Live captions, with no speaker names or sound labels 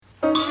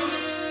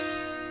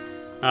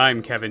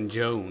I'm Kevin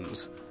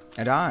Jones.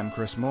 And I'm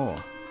Chris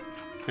Moore.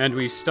 And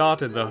we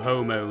started the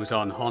Homos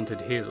on Haunted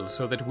Hill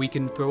so that we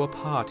can throw a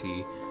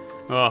party.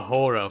 A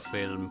horror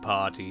film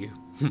party.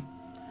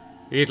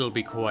 It'll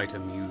be quite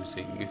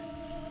amusing.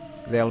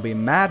 There'll be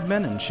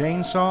madmen and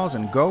chainsaws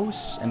and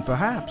ghosts and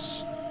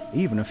perhaps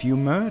even a few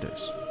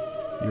murders.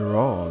 You're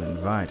all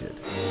invited.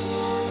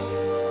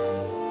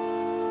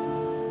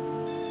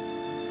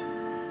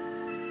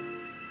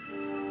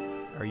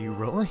 Are you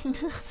rolling?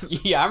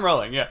 Yeah, I'm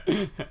rolling, yeah.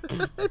 Okay,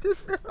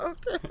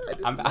 I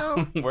didn't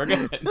know. We're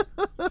good.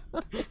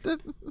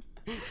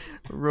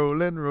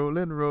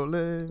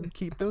 Rolling.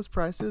 Keep those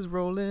prices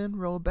rolling,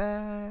 roll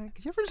back.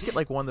 You ever just get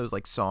like one of those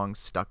like songs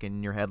stuck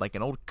in your head, like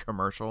an old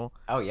commercial?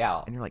 Oh,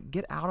 yeah. And you're like,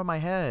 get out of my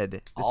head.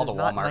 This All is the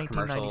not Walmart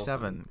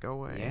 1997. Go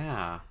away.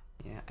 Yeah.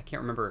 I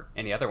can't remember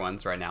any other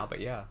ones right now, but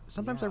yeah.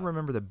 Sometimes I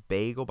remember the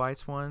Bagel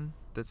Bites one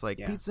that's like,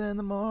 pizza in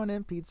the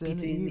morning, pizza in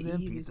the evening,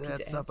 pizza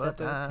at supper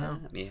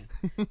time. Yeah.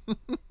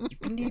 You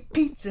can eat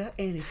pizza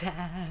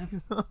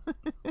anytime.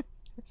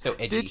 So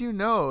edgy. Did you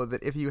know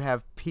that if you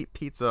have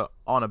pizza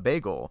on a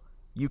bagel,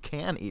 you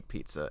can eat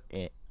pizza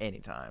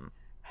anytime?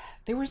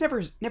 They were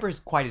never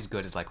quite as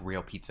good as like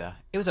real pizza.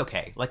 It was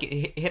okay. Like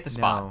it hit the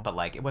spot, but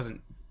like it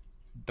wasn't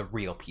the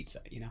real pizza,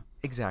 you know?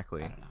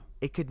 Exactly. I don't know.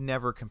 It could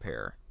never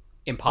compare.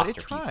 Imposter But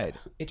it tried. pizza.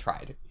 It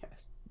tried. Yes.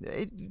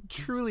 It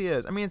truly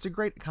is. I mean, it's a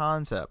great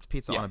concept,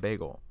 pizza on a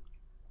bagel.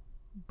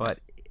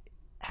 But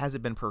has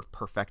it been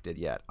perfected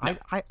yet? No.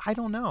 I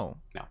don't know.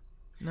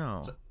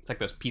 No. It's like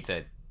those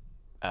pizza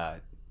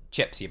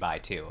chips you buy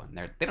too, and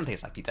they don't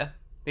taste like pizza.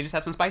 They just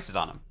have some spices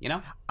on them, you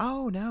know?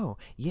 Oh no.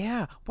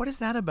 Yeah. What is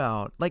that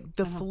about? Like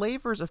the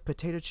flavors of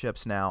potato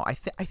chips now. I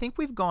think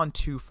we've gone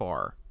too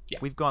far. Yeah.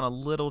 We've gone a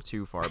little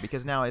too far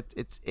because now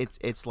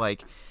it's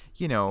like,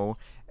 you know,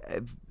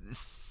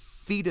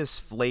 fetus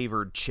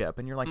flavored chip,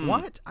 and you're like,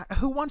 what?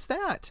 Who wants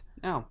that?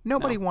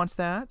 Nobody wants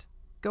that.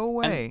 Go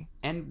away.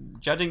 And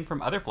judging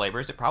from other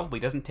flavors, it probably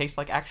doesn't taste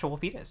like actual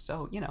fetus.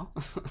 So you know.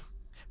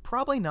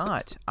 Probably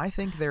not. I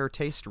think their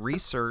taste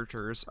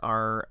researchers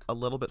are a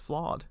little bit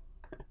flawed.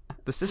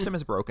 The system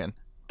is broken.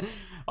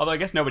 Although I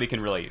guess nobody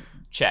can really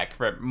check,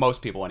 for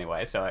most people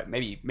anyway, so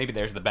maybe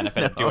there's the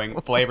benefit of doing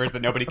flavors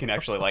that nobody can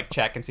actually like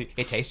check and see.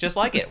 It tastes just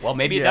like it. Well,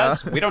 maybe it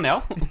does. We don't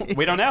know.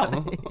 We don't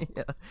know.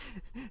 Yeah.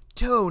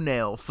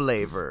 Toenail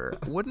flavor.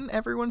 Wouldn't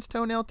everyone's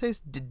toenail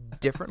taste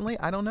differently?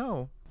 I don't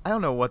know. I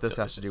don't know what this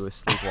has to do with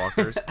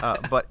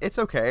sleepwalkers, but it's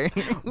okay.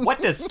 What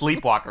does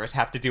sleepwalkers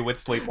have to do with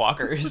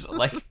sleepwalkers?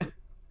 Like,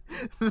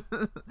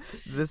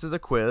 this is a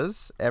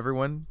quiz.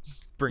 Everyone,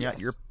 bring out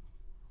your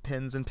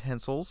pens and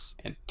pencils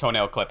and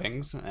toenail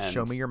clippings and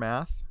show me your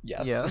math.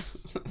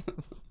 Yes.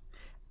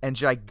 And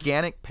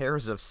gigantic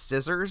pairs of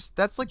scissors.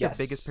 That's like the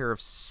biggest pair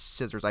of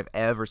scissors I've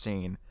ever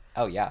seen.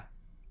 Oh yeah,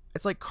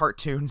 it's like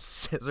cartoon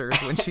scissors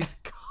when she's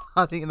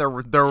cutting the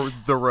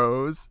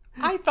rose.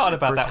 I thought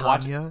about that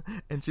watching,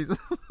 and she's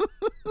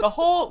the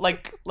whole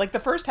like the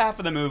first half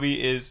of the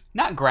movie is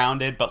not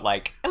grounded, but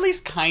like at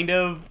least kind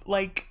of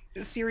like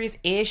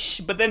serious-ish.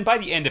 But then by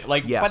the end of it,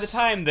 like by the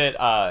time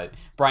that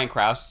Brian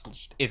Krause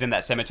is in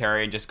that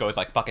cemetery and just goes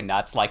like fucking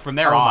nuts, like from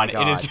there on,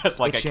 it is just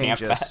like a camp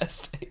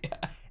fest.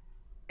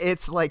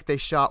 It's like they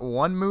shot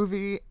one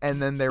movie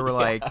and then they were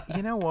like,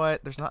 you know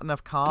what? There's not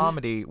enough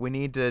comedy. We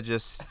need to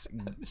just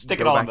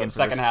stick it all in the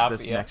second half.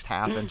 This next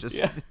half and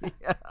just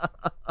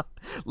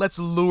let's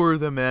lure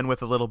them in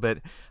with a little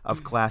bit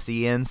of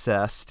classy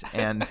incest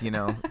and, you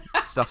know,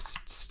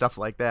 stuff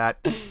like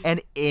that.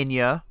 And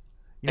Enya.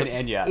 You know,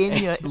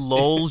 Enya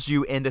lulls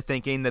you into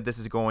thinking that this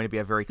is going to be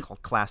a very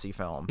classy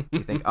film.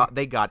 You think,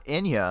 they got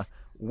Enya.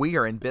 We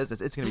are in business.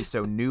 It's going to be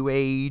so new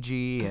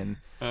agey and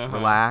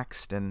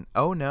relaxed. And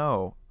oh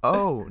no.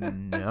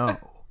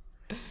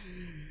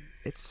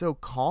 It's so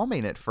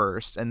calming at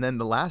first. And then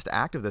the last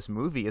act of this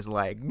movie is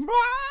like,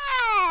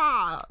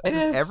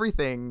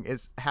 everything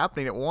is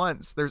happening at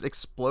once. There's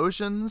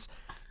explosions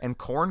and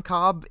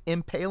corncob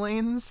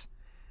impalings.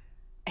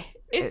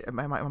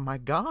 My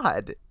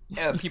God.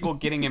 People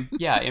getting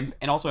and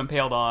also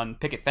impaled on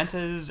picket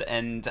fences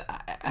and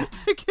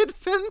picket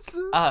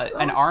fences.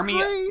 An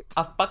army,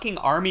 a fucking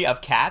army of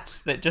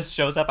cats that just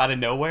shows up out of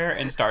nowhere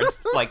and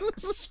starts like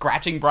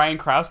scratching Brian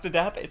Krause to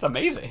death. It's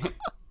amazing.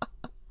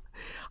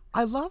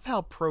 I love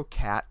how pro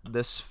cat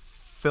this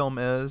film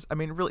is. I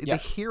mean, really, the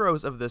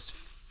heroes of this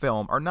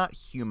film are not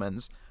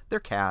humans; they're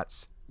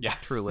cats. Yeah,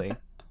 truly.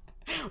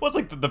 Well, it's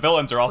like the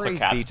villains are also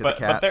cats,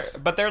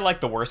 but they're like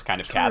the worst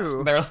kind of cats.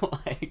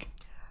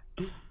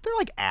 They're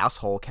like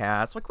asshole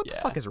cats. Like, what the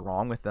fuck is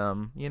wrong with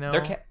them? You know,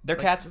 they're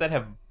cats that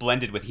have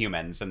blended with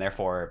humans, and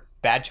therefore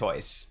bad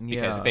choice.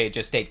 Because if they had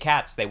just stayed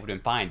cats, they would have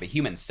been fine. But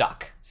humans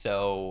suck,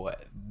 so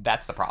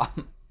that's the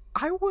problem.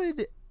 I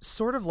would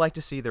sort of like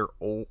to see their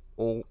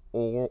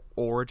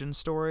origin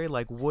story.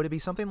 Like, would it be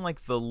something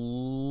like the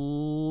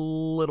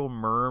Little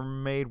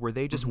Mermaid, where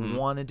they just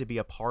wanted to be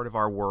a part of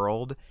our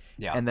world.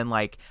 Yeah. And then,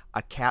 like,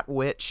 a cat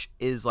witch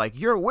is like,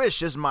 your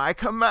wish is my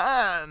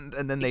command.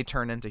 And then they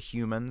turn into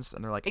humans,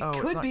 and they're like, it's not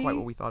quite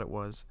what we thought it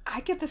was.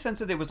 I get the sense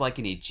that it was like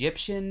an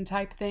Egyptian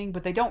type thing,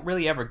 but they don't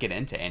really ever get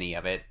into any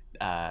of it.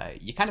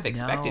 You kind of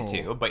expect it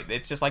to, but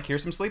it's just like,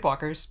 here's some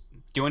sleepwalkers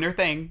doing their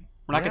thing.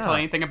 We're not going to tell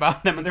anything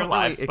about them and their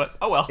lives, but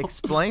oh well.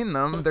 Explain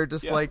them. They're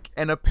just like,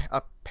 and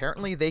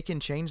apparently they can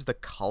change the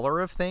color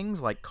of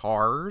things, like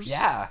cars.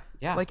 Yeah.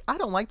 Like, I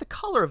don't like the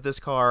color of this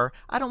car.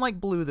 I don't like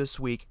blue this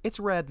week. It's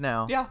red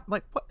now. Yeah.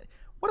 Like,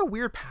 what a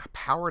weird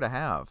power to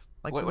have.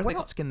 Like, what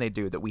else can they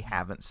do that we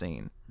haven't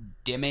seen?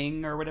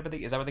 Dimming or whatever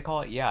is that what they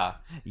call it? Yeah.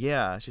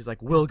 Yeah. She's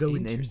like, we'll go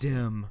in and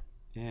dim.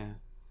 Yeah.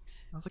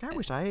 I was like, I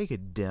wish I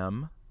could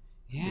dim.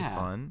 Yeah. It'd be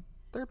fun.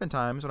 There have been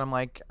times when I'm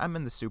like, I'm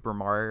in the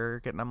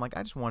supermarket and I'm like,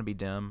 I just want to be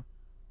dim.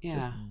 Yeah.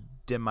 Just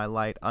dim my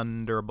light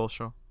under a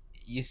bushel.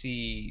 You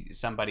see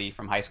somebody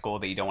from high school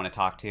that you don't want to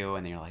talk to,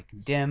 and you're like,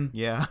 dim.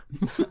 Yeah.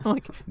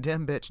 Like,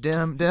 dim, bitch,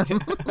 dim.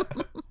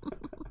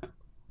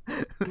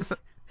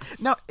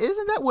 Now,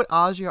 isn't that what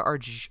Asia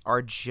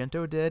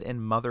Argento did in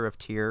Mother of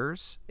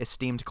Tears?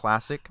 Esteemed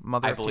classic,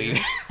 Mother of Tears?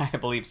 I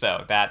believe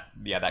so. That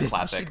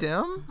classic. Didn't she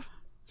dim?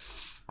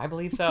 I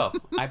believe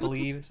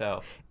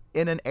so.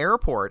 In an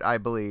airport, I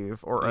believe,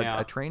 or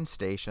a train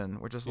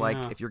station, which is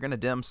like, if you're going to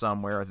dim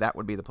somewhere, that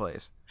would be the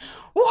place.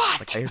 What?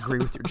 Like, I agree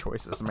with your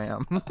choices,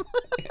 ma'am.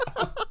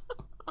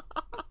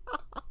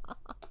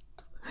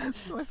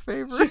 That's my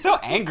favorite. She's so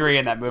angry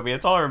in that movie.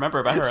 That's all I remember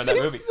about her in that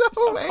movie. She's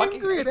so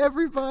angry at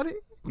everybody.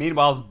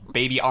 Meanwhile,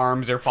 baby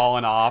arms are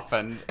falling off,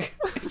 and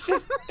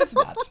it's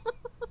nuts.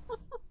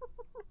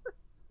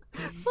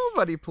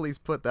 Somebody please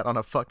put that on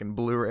a fucking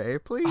Blu-ray,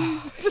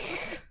 please.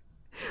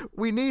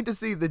 We need to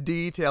see the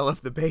detail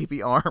of the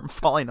baby arm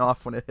falling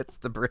off when it hits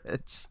the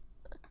bridge.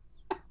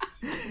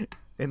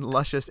 In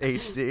luscious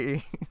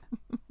HD.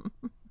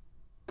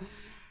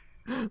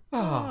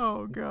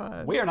 Oh,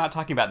 God. We are not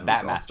talking about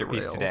that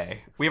masterpiece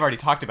today. We've already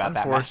talked about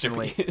that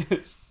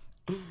masterpiece.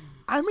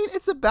 I mean,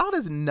 it's about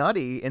as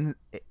nutty in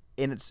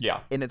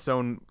its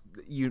own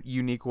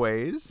unique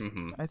ways,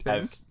 I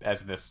think.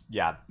 As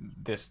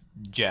this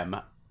gem,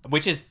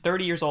 which is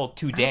 30 years old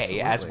today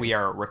as we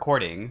are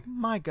recording.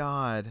 My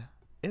God.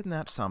 Isn't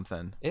that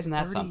something?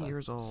 30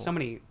 years old. So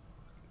many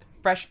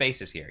fresh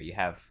faces here. You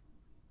have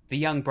the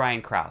young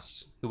Brian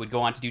Krause, who would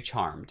go on to do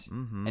Charmed,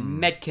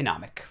 and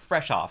Medconomic,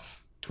 fresh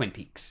off Twin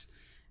Peaks.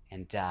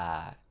 And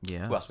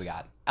who else we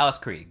got? Alice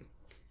Krige.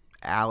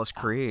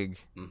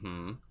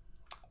 From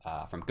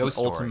Ghost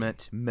Story.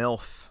 Ultimate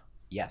MILF.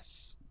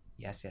 Yes.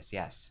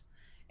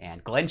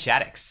 And Glenn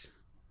Shaddix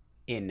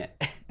in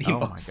the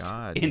most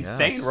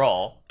insane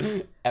role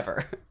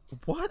ever.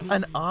 What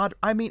an odd...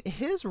 I mean,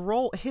 his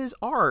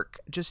arc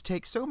just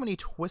takes so many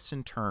twists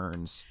and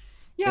turns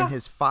in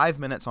his 5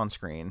 minutes on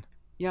screen.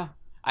 Yeah.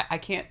 I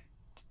can't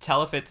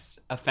tell if it's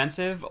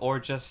offensive or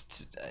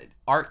just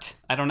art.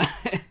 I don't know.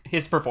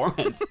 His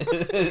performance.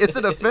 Is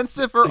it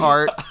offensive or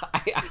art?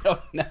 I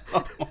don't know.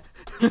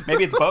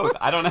 Maybe it's both.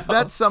 I don't know.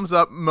 That sums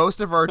up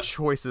most of our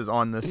choices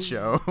on this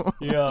show.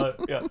 Yeah.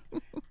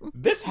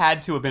 This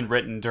had to have been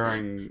written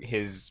during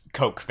his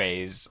coke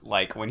phase,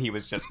 like when he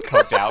was just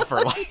coked out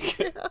for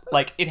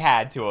like it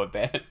had to have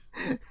been.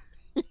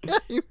 Yeah,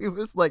 he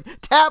was like,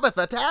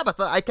 Tabitha,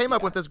 I came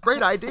up with this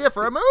great idea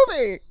for a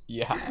movie.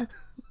 Yeah.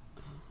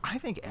 I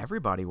think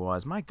everybody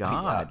was. My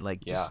God.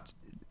 Just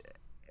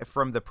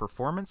from the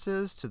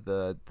performances to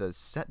the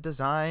set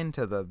design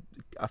to the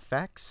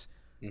effects,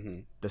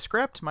 the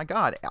script, my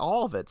God,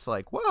 all of it's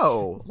like,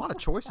 whoa, a lot of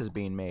choices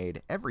being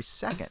made every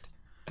second.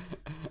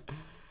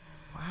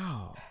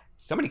 Wow.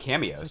 So many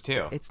cameos,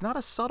 too. It's not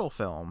a subtle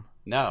film.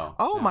 No.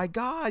 Oh, my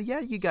God. Yeah,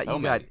 you got,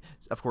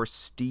 of course,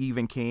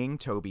 Stephen King,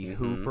 Tobe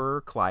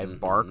Hooper, Clive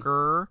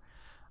Barker,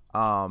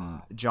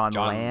 John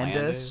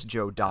Landis,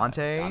 Joe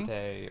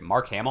Dante.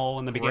 Mark Hamill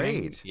in the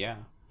beginning. Yeah.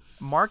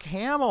 Mark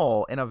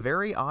Hamill in a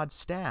very odd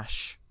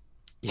stash.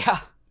 Yeah.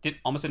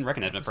 Almost didn't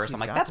recognize him at first. I'm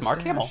like, that's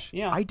Mark Hamill.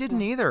 Yeah. I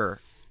didn't either.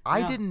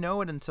 I didn't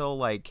know it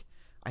until,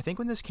 I think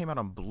when this came out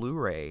on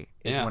Blu-ray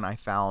is when I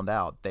found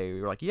out. They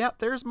were like, yep,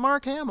 there's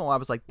Mark Hamill. I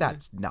was like,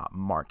 that's not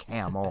Mark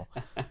Hamill.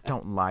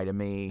 Don't lie to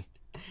me.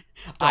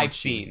 I've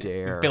seen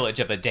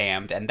Village of the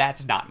Damned, and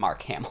that's not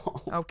Mark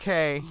Hamill.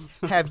 Okay.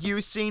 Have you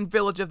seen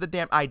Village of the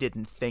Damned? I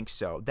didn't think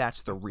so.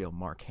 That's the real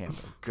Mark Hamill.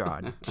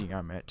 God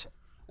damn it.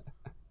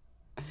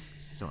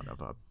 Son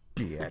of a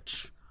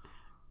bitch.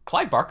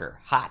 Clive Barker,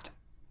 hot.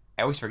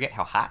 I always forget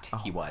how hot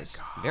he was.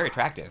 Very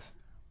attractive.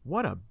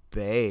 What a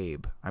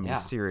babe. I mean,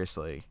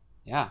 seriously.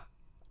 Yeah.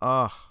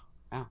 Ugh.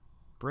 Wow.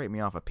 Break me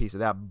off a piece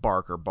of that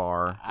Barker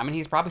bar. I mean,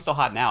 he's probably still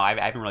hot now. I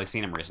haven't really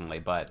seen him recently,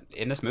 but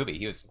in this movie,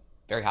 he was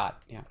very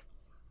hot. Yeah.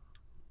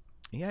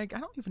 Yeah, I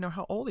don't even know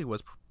how old he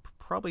was.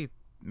 Probably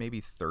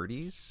maybe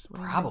 30s.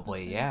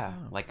 Probably, yeah.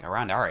 Like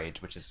around our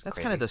age, which is That's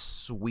crazy. kind of the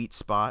sweet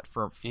spot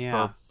for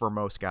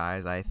most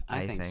guys, I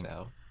think.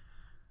 So.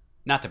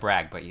 Not to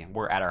brag, but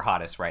we're at our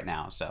hottest right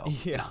now, so.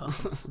 Yeah.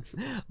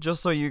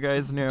 Just so you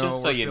guys know.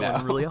 Just so you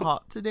know. Really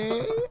hot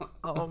today.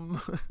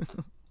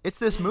 It's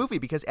this movie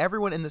because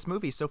everyone in this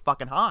movie is so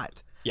fucking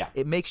hot. Yeah.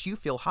 It makes you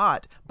feel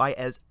hot by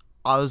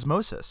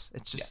osmosis.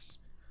 It's just...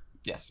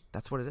 Yes.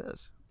 That's what it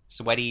is.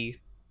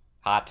 Sweaty,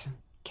 hot,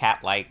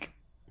 cat-like.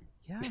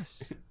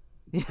 Yes.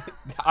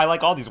 I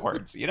like all these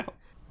words, you know?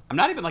 I'm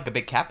not even like a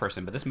big cat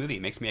person, but this movie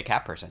makes me a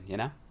cat person, you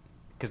know?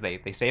 Because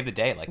they save the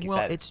day, like you said.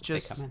 Well, it's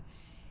just...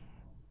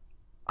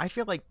 I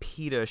feel like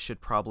PETA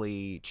should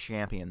probably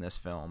champion this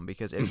film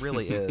because it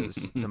really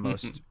is the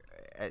most...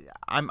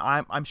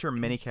 I'm sure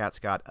many cats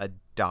got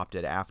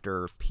adopted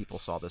after people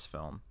saw this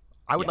film.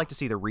 I would like to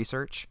see the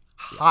research.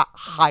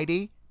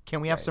 Heidi,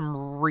 can we have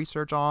some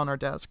research on our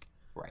desk?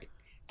 Right.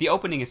 The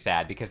opening is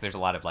sad because there's a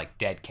lot of like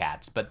dead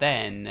cats, but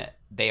then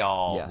they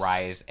all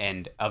rise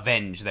and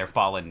avenge their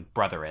fallen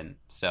brethren.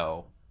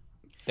 So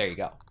there you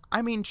go.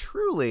 I mean,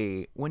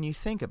 truly, when you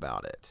think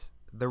about it,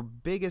 the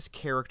biggest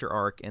character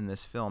arc in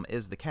this film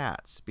is the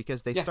cats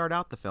because they start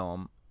out the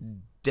film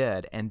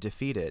dead and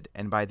defeated,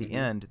 and by the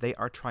end, they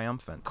are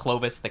triumphant.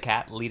 Clovis the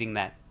cat leading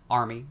that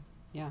army.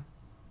 Yeah.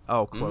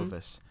 Oh,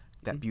 Clovis.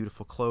 That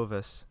beautiful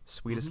Clovis.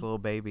 Sweetest little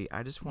baby.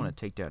 I just want to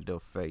take that little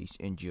face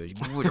and just...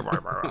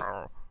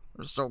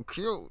 It's so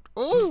cute.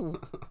 Oh,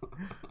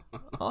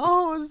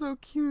 it's so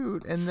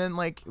cute. And then,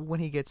 like,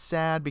 when he gets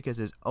sad because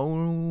his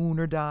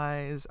owner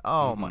dies,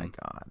 oh my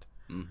God.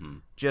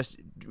 Just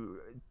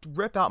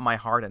rip out my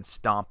heart and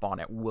stomp on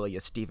it, will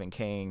you, Stephen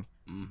King?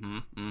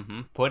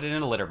 Put it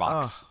in a litter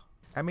box.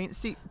 I mean,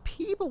 see,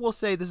 people will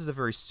say this is a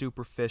very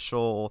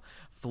superficial,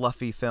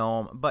 fluffy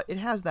film, but it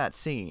has that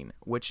scene,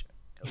 which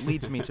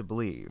leads me to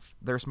believe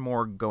there's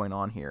more going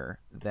on here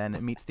than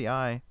it meets the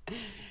eye.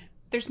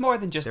 There's more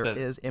than just there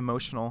is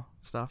emotional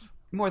stuff.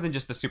 More than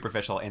just the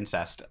superficial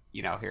incest,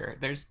 you know, here.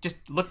 There's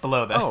just look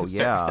below the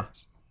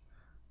surface.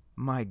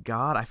 My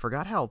God, I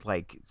forgot how,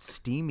 like,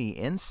 steamy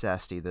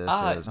incesty this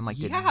is. I'm like,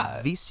 did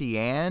V.C.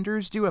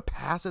 Andrews do a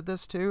pass at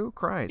this too?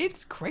 Christ.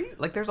 It's crazy.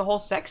 Like, there's a whole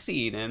sex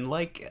scene and,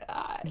 like,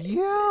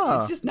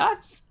 it's just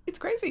nuts. It's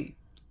crazy.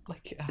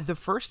 Like, the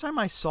first time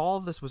I saw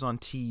this was on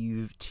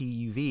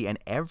TV, and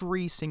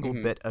every single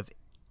bit of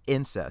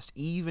incest,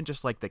 even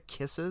just, like, the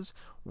kisses,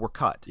 were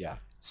cut. Yeah.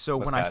 So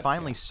when I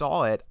finally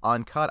saw it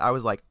uncut, I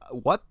was like,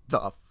 what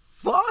the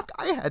fuck?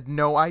 I had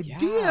no idea.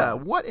 Yeah.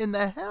 What in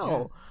the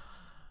hell? Yeah.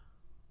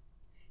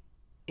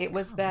 It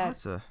was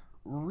that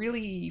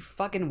really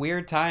fucking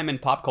weird time in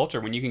pop culture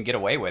when you can get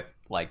away with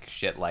like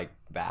shit like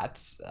that.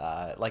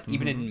 Like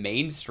even in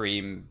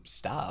mainstream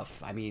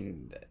stuff. I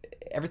mean,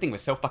 everything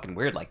was so fucking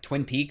weird. Like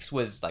Twin Peaks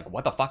was like,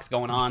 what the fuck's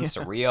going on?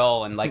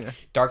 Surreal and like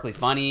darkly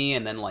funny.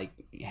 And then like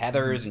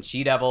Heathers and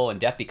She-Devil and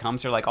Death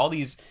Becomes Her. Like all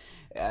these...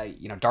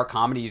 dark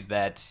comedies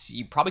that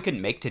you probably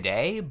couldn't make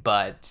today,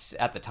 but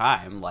at the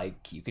time,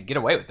 like, you could get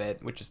away with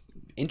it, which is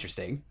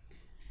interesting.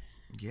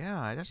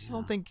 Yeah, I just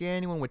don't think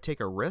anyone would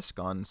take a risk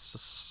on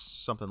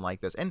something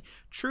like this. And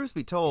truth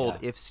be told,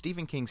 if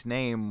Stephen King's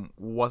name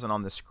wasn't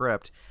on the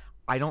script,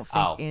 I don't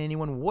think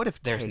anyone would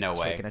have taken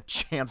a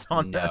chance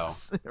on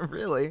this.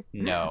 Really?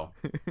 No.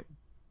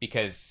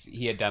 Because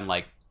he had done,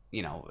 like,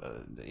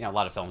 a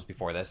lot of films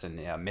before this,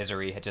 and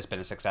Misery had just been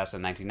a success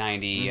in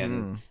 1990,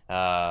 and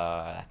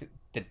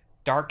the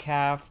Dark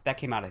Half that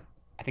came out,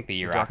 I think, the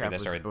year after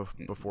this, or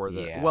before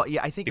the. Yeah. Well,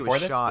 yeah, I think before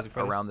it was shot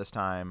around this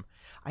time.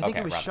 I think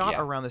it was shot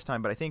around this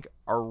time, but I think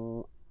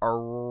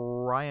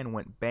Orion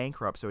went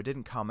bankrupt, so it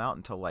didn't come out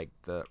until like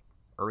the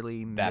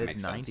early mid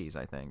 90s.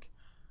 I think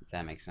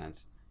that makes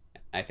sense.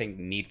 I think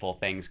Needful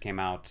Things came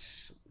out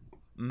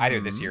either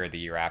this year or the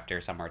year after,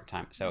 somewhere at the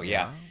time. So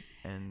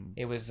and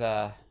it was.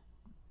 It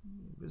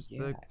was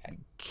the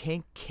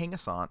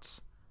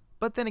King-assance.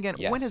 But then again,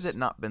 when has it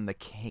not been the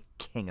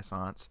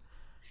King-assance?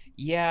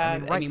 Yeah,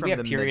 I mean, we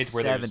have periods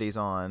where there's 70s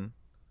on.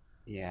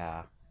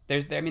 Yeah.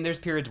 There's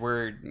periods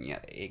where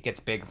it gets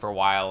big for a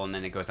while and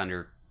then it goes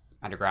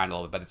underground a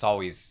little bit, but it's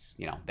always,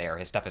 there.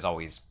 His stuff is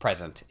always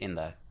present in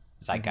the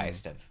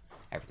zeitgeist of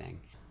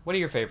everything. What are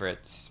your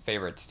favorite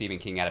Stephen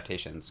King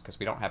adaptations? Because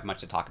we don't have much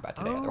to talk about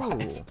today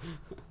otherwise.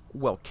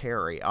 Well,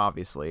 Carrie,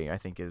 obviously, I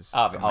think is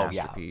a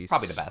masterpiece.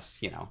 Probably the best,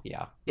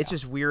 It's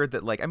just weird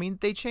that, like, I mean,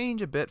 they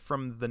change a bit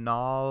from the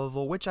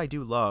novel, which I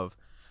do love,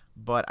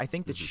 but I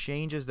think the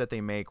changes that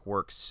they make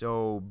work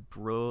so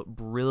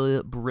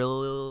brilliantly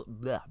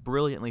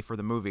for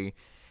the movie,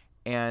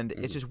 and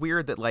it's just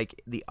weird that,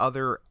 like, the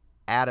other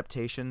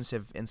adaptations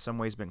have in some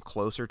ways been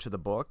closer to the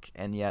book,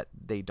 and yet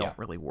they don't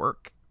really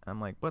work.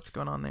 I'm like, what's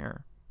going on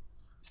there?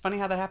 It's funny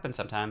how that happens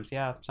sometimes,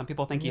 yeah. Some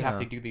people think you have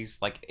to do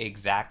these, like,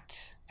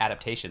 exact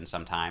adaptations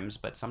sometimes,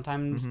 but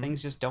sometimes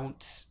things just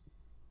don't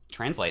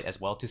translate as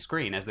well to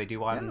screen as they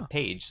do on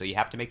page. So you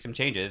have to make some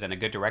changes, and a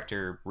good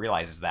director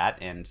realizes that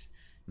and,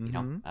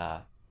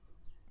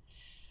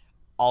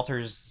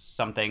 alters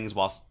some things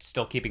while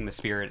still keeping the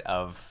spirit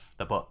of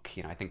the book.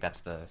 I think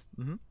that's the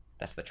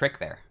trick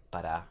there.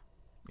 But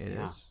it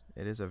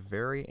is a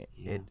very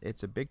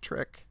it's a big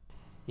trick.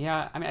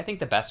 Yeah, I mean, I think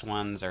the best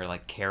ones are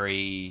like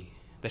Carrie,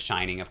 The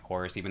Shining, of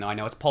course, even though I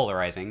know it's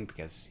polarizing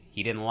because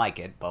he didn't like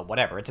it, but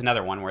whatever. It's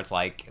another one where it's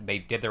like they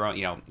did their own,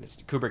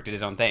 Kubrick did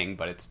his own thing,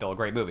 but it's still a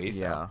great movie.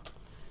 So.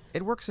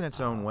 It works in its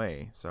own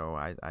way, so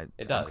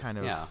it does. I'm kind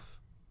of, yeah.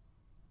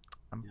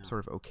 I'm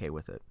sort of okay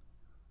with it.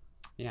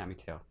 Yeah, me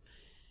too.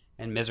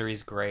 And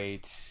Misery's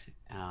great.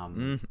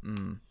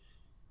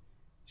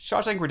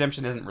 Shawshank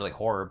Redemption isn't really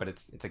horror, but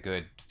it's a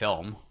good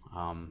film.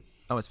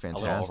 It's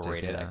fantastic. A little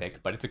overrated, I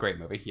think, but it's a great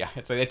movie. Yeah,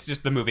 it's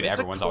just the movie that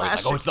everyone's always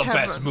like, oh, it's the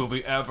best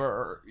movie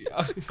ever. Yeah.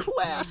 It's a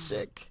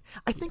classic.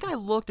 I think I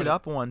looked it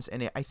up once,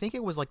 and I think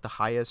it was like the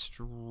highest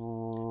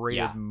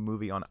rated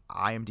movie on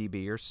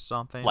IMDb or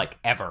something. Like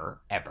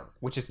ever,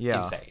 which is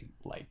insane.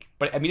 Like,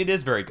 but I mean, it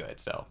is very good.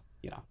 So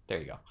there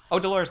you go. Oh,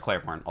 Dolores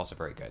Claiborne, also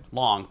very good.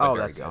 Long, but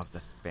very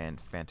good.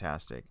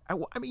 Fantastic. I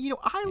mean,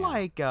 I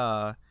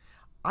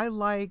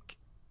like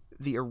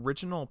the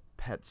original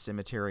Pet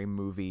Sematary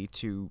movie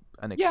to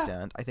an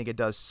extent. I think it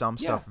does some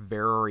stuff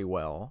very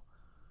well.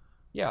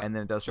 Yeah. And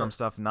then it does some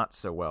stuff not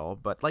so well.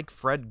 But like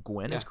Fred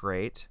Gwynn is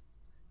great.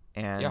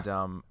 And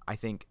I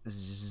think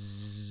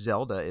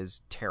Zelda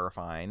is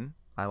terrifying.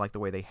 I like the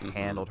way they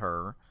handled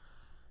her.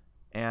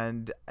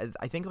 And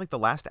I think like the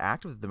last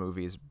act of the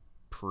movie is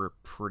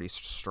pretty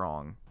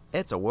strong.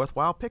 It's a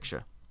worthwhile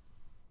picture.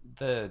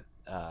 The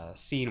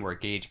scene where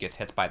Gage gets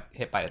hit by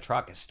a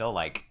truck is still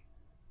like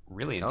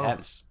really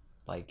intense.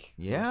 Like,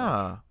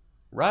 yeah,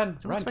 run,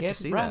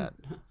 kid, run. That.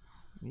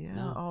 Yeah.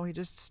 No. Oh, he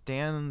just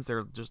stands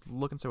there, just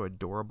looking so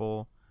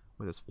adorable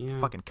with his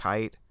fucking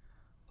kite.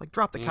 Like,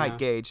 drop the kite,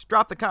 Gage.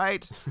 Drop the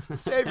kite.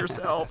 Save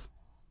yourself.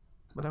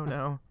 But oh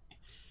no.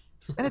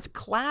 And it's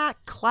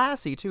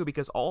classy too,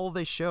 because all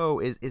they show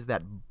is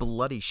that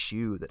bloody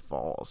shoe that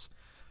falls.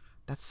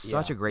 That's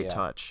such a great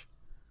touch.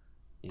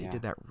 They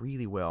did that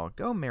really well.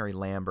 Go Mary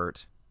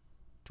Lambert,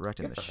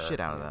 directing the shit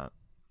out of that.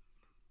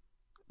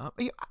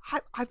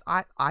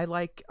 I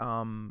like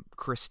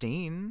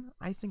Christine.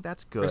 I think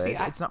that's good. Christine,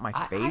 it's not my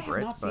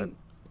favorite. I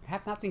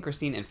have not seen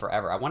Christine in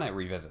forever. I want to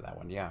revisit that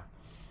one. Yeah,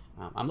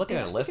 I'm looking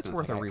at a list. It's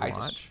worth a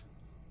rewatch.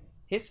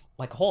 His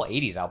like whole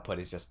 '80s output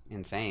is just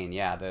insane.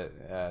 Yeah,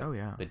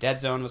 the Dead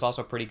Zone was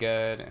also pretty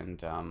good,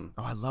 and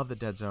I love the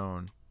Dead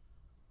Zone.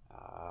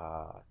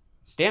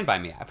 Stand By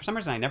Me. For some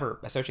reason, I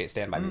never associate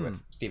Stand By Me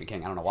with Stephen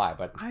King. I don't know why,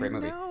 but great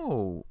movie. I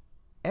know.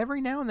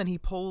 Every now and then he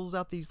pulls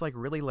out these like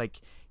really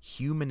like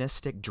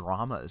humanistic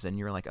dramas, and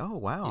you're like, oh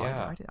wow,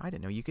 I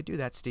didn't know you could do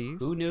that, Steve.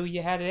 Who knew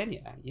you had it in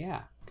you?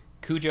 Yeah.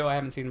 Cujo, I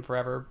haven't seen in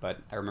forever, but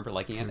I remember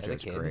liking it as a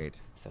kid. Great.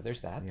 So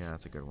there's that. Yeah,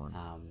 that's a good one.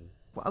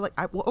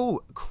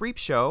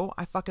 Creepshow.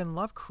 I fucking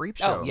love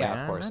Creepshow. Oh yeah,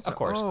 man. of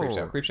course.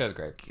 Creepshow. Creepshow is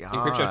great. God.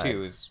 And Creepshow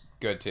 2 is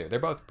good too. They're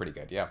both pretty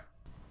good. Yeah.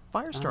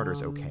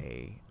 Firestarter's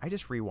okay. I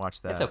just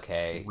rewatched that. It's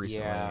okay.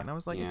 Recently, and I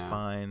was like, it's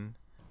fine.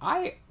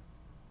 I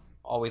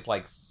always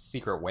like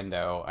Secret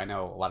Window. I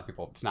know a lot of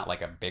people. It's not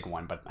like a big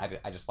one, but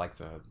I just like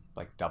the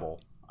like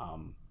double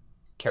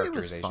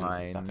characterizations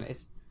and stuff. And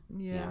it's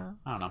I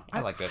don't know. I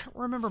liked it. I don't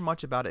remember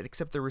much about it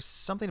except there was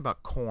something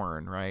about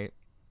corn, right?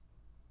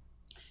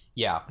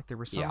 Yeah, like there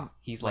was some.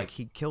 He's like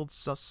he killed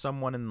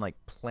someone and like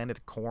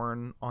planted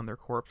corn on their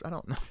corpse. I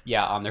don't know.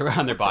 Yeah, on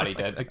their body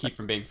to keep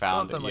from being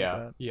found.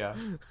 Yeah.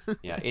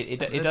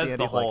 It does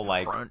the whole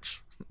like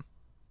crunch.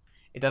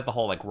 It does the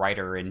whole like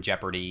writer in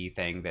jeopardy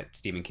thing that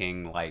Stephen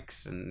King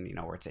likes, and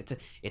where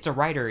it's a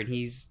writer and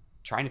he's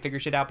trying to figure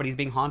shit out, but he's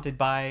being haunted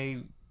by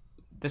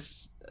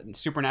this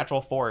supernatural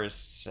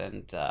force,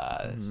 and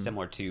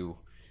similar to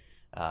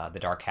The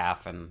Dark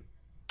Half and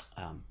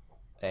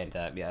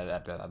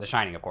The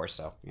Shining, of course.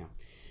 So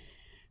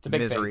it's a big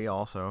Misery thing.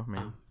 Also,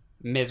 man.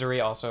 Misery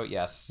also,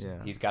 yes.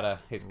 Yeah. He's got a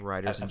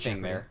writers a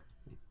thing there.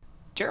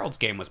 Gerald's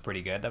Game was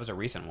pretty good. That was a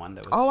recent one.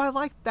 That was. Oh, I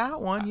liked that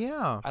one.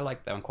 I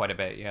liked that one quite a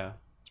bit. Yeah.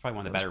 Probably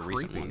one of the better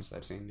recent ones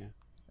I've seen.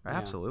 Yeah.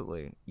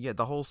 Absolutely. Yeah,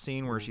 the whole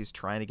scene where she's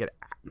trying to get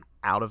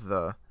out of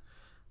the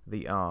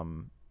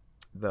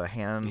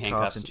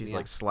handcuffs and she's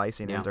like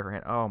slicing into her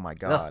hand. Oh my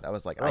god! I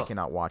was like, I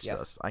cannot watch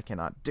this. I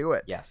cannot do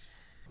it. Yes.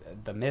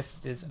 The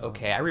Mist is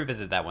okay. I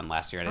revisited that one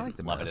last year. I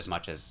didn't love it as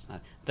much as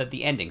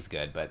the ending's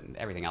good, but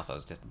everything else I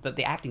was just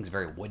the acting's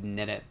very wooden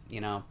in it.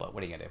 But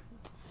what are you gonna do?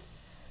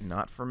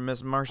 Not from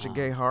Miss Marcia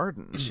Gay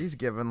Harden. She's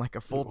given like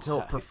a full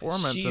tilt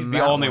performance. She's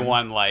the only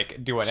one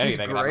like doing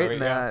anything. She's great in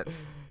that.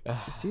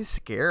 She's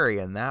scary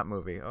in that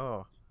movie.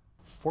 Oh.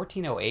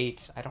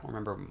 1408. I don't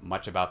remember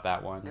much about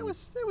that one. It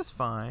was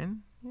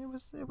fine. It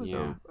was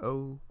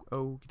okie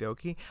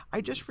dokie.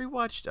 I just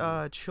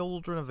rewatched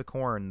Children of the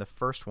Corn, the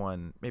first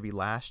one, maybe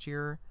last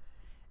year,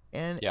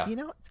 and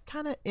it's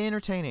kind of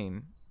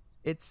entertaining.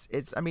 It's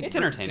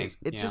entertaining.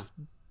 It's just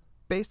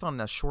based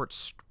on a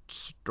short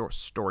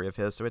story of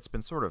his, so it's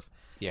been sort of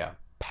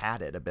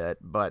padded a bit,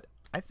 but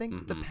I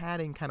think the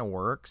padding kind of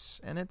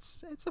works, and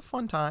it's a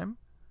fun time.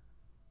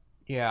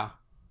 Yeah,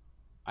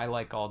 I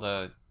like all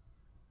the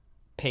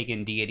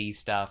pagan deity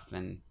stuff,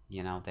 and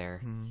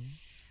they're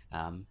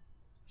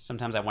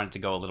sometimes I want it to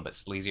go a little bit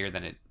sleazier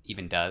than it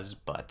even does,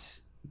 but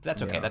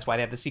that's okay. That's why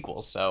they have the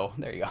sequels, so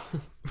there you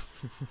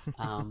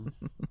go.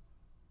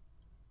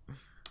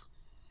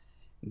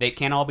 They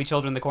can't all be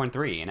Children of the Corn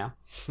 3,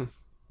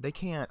 They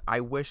can't.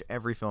 I wish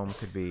every film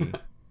could be,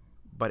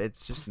 but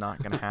it's just not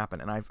going to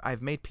happen. And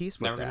I've made peace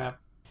with that.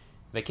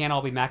 They can't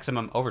all be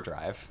Maximum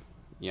Overdrive.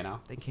 you know?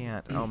 They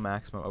can't. Oh,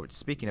 Maximo. Oh,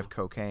 speaking of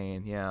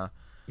cocaine, yeah.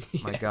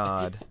 My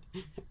God.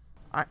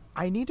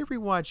 I need to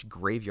rewatch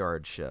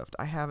Graveyard Shift.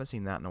 I haven't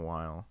seen that in a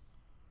while.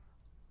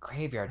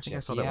 Graveyard Shift,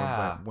 I saw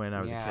that one when I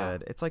was a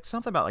kid. It's like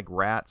something about like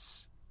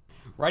rats.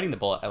 Riding the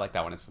Bullet, I like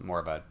that one. It's more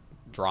of a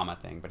drama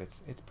thing, but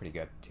it's pretty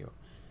good too.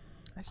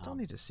 I still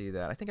need to see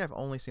that. I think I've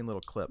only seen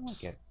little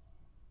clips. I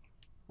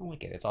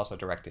like it. It's also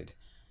directed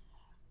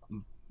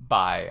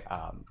by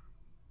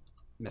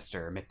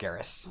Mr. Mick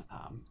Garris,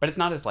 but it's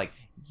not as like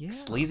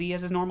sleazy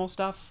as his normal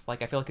stuff.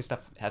 Like I feel like his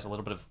stuff has a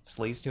little bit of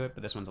sleaze to it,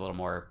 but this one's a little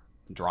more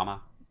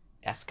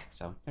drama-esque.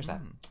 So there's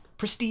that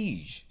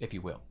prestige, if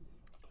you will.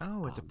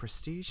 Oh, it's a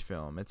prestige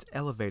film. It's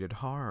elevated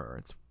horror.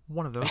 It's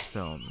one of those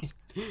films.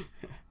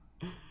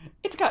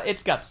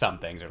 It's got some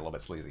things that are a little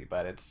bit sleazy,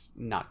 but it's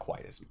not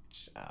quite as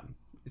much.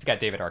 It's got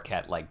David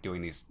Arquette like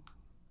doing these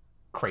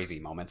crazy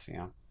moments. You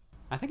know,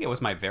 I think it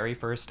was my very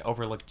first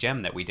overlooked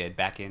gem that we did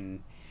back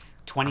in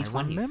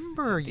 2020. I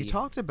remember you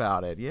talked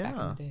about it.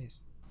 Yeah,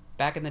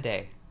 back in the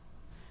day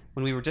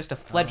when we were just a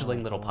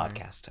fledgling little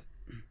podcast,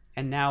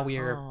 and now we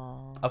are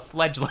a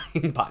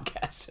fledgling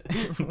podcast.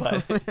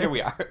 But here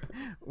we are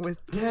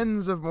with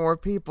tens of more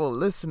people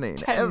listening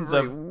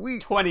every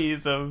week,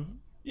 20s of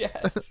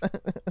yes.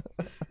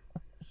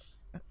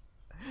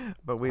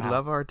 But we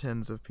love our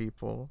tens of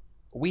people.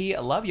 We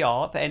love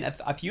y'all, and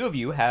a few of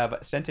you have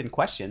sent in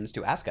questions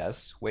to ask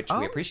us, which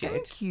we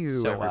appreciate. Thank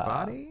you,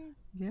 everybody.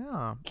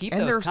 Yeah, keep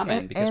those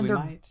coming because we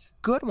might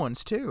good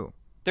ones too.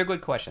 They're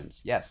good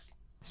questions, yes.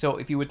 So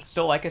if you would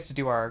still like us to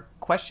do our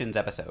questions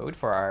episode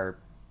for our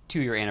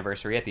 2-year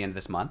anniversary at the end of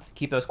this month,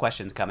 keep those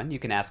questions coming. You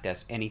can ask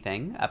us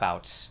anything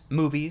about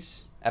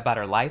movies, about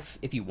our life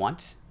if you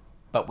want.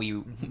 But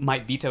we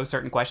might veto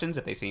certain questions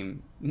if they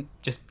seem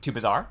just too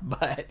bizarre.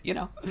 But, you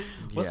know,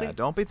 we'll see.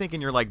 Don't be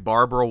thinking you're like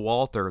Barbara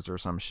Walters or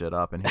some shit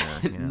up in here.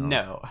 You know?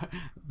 No,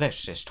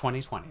 that's just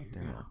 2020.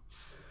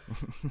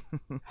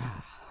 Yeah.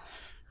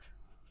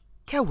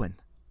 Kelvin,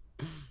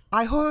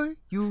 I heard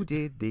you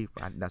did the...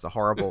 That's a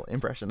horrible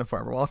impression of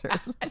Barbara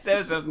Walters.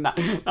 It's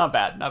not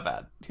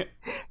bad.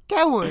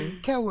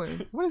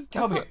 Kelvin, what is...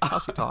 Tell me how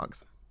she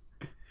talks.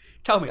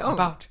 Tell me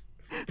about...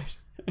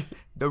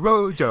 The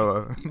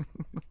Rojo.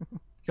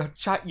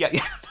 Yeah,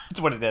 that's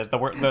what it is.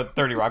 The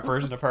 30 Rock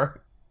version of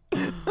her.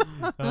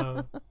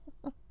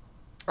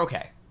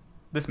 Okay,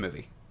 this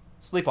movie,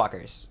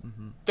 Sleepwalkers,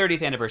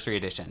 30th anniversary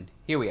edition.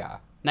 Here we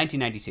are,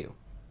 1992.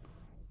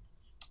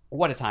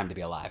 What a time to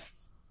be alive.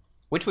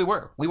 Which we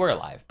were. We were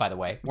alive, by the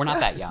way. We're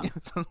not that young.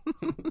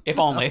 If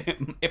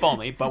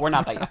only, but we're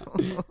not that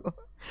young.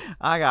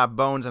 I got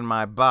bones in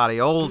my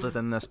body older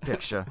than this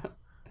picture.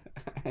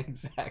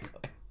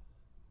 Exactly.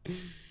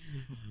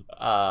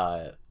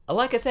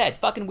 Like I said,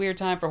 fucking weird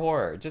time for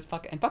horror.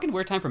 Fucking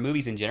weird time for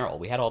movies in general.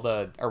 We had all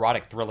the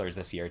erotic thrillers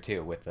this year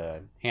too, with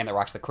The Hand That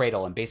Rocks the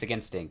Cradle and Basic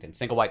Instinct and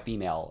Single White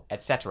Female,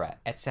 etc.,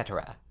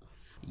 etc.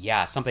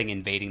 Yeah, something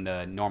invading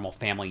the normal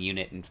family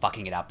unit and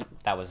fucking it up.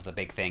 That was the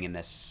big thing in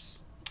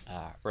this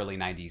early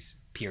 90s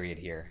period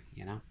here,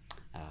 you know?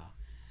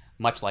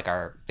 Much like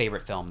our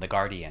favorite film, The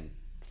Guardian,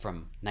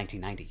 from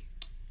 1990.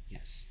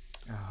 Yes.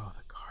 Oh,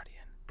 The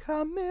Guardian.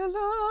 Camilla,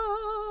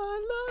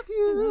 I love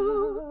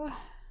you.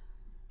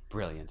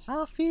 Brilliant.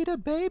 I'll feed a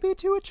baby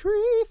to a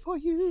tree for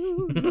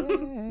you.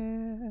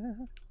 Yeah.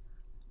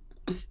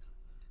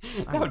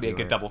 That would be a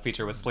good double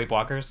feature with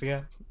Sleepwalkers,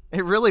 yeah.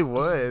 It really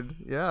would,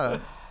 yeah.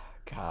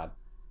 God.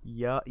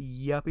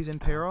 Yuppies in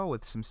peril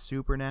with some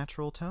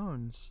supernatural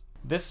tones.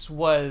 This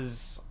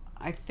was,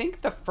 I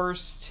think, the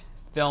first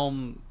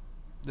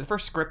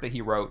script that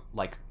he wrote,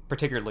 like,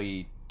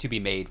 particularly to be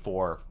made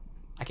for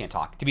a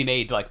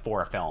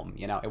film,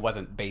 you know? It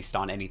wasn't based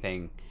on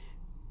anything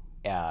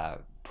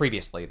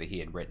previously that he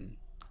had written.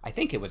 I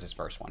think it was his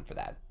first one for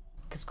that.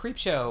 Because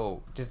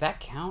Creepshow, does that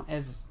count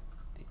as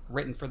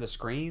written for the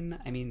screen?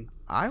 I mean,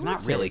 it's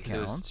not really. It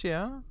counts,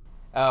 yeah.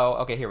 Oh,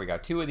 okay, here we go.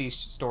 2 of these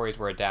stories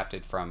were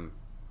adapted from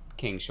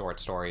King's short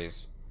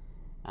stories.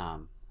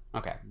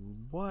 Okay.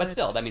 What? But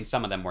still, that means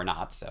some of them were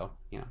not, so,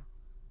 you know.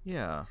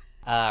 Yeah.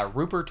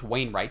 Rupert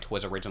Wainwright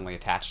was originally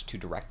attached to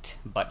direct,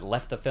 but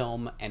left the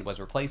film and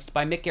was replaced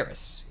by Mick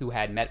Garris, who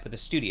had met with the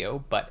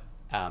studio, but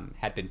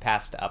had been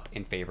passed up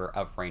in favor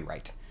of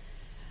Wainwright.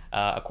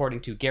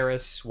 According to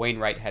Garris,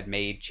 Wainwright had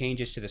made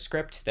changes to the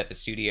script that the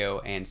studio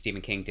and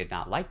Stephen King did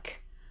not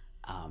like.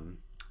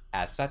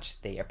 As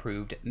such, they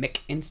approved Mick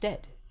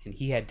instead, and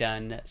he had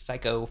done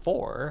Psycho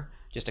 4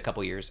 just a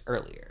couple years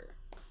earlier.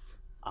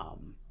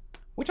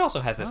 Which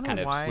also has this kind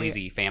of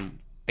sleazy family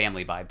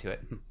vibe to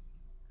it.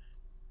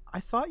 I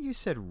thought you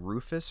said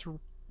Rufus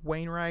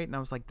Wainwright, and I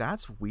was like,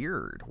 that's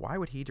weird. Why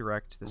would he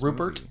direct this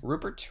movie?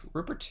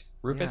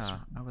 Rufus? Yeah,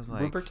 I was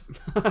like... Rupert?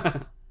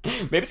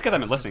 Maybe it's because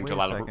I'm listening to a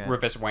lot of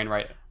Rufus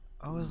Wainwright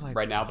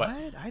right now, but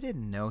I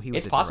didn't know he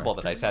was It's possible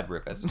that I said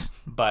Rufus,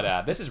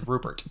 but this is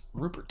Rupert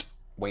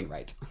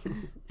Wainwright.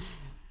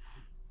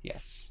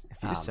 Yes.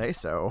 If you say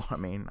so. I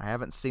mean, I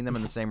haven't seen them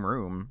in the same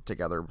room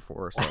together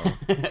before, so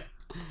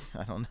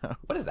I don't know.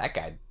 What is that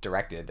guy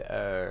directed?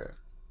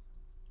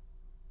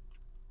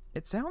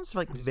 It sounds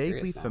like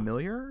vaguely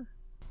familiar.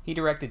 He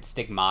directed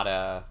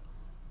Stigmata,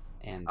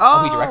 and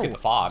he directed The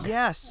Fog.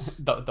 Yes,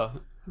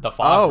 the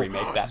Fog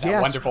remake. That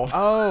wonderful.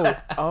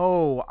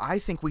 I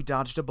think we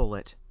dodged a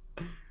bullet.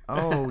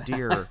 Oh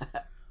dear.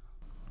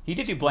 He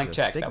did do Blank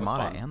Check. Stigmata that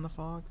was fun. and The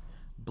Fog.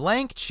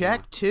 Blank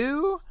Check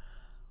too?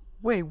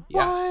 Wait, what?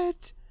 Yeah.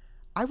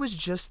 I was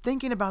just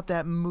thinking about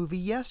that movie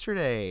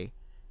yesterday,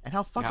 and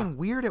how fucking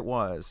weird it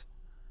was.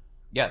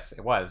 Yes,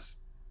 it was.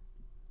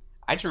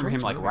 I just remember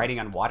him like riding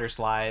on water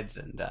slides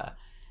and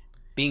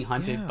being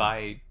hunted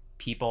by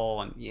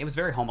people, and it was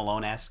very Home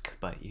Alone-esque.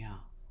 But yeah.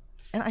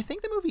 And I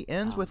think the movie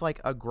ends with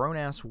like a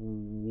grown-ass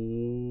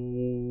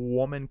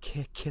woman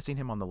kissing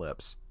him on the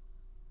lips.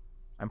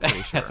 I'm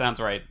pretty sure. That sounds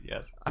right.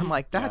 Yes. I'm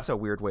like, that's a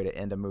weird way to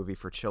end a movie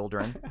for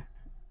children.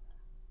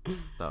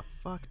 The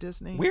fuck,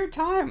 Disney? Weird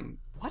time.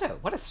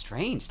 What a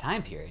strange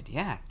time period.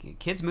 Yeah,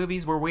 kids'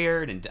 movies were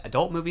weird, and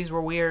adult movies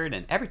were weird,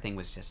 and everything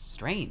was just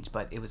strange.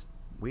 But it was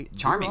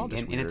charming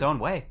in its own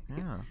way.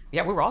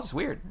 Yeah, we were all just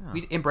weird. Yeah.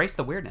 We embraced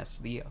the weirdness,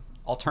 the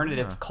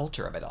alternative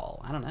culture of it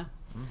all. I don't know.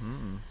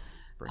 Mm-hmm.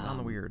 Bring on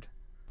the weird.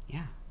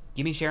 Yeah,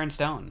 give me Sharon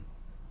Stone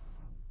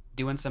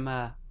doing some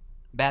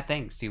bad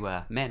things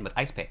to men with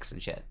ice picks and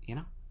shit. You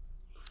know.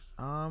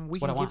 We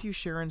can give you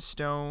Sharon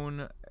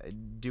Stone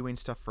doing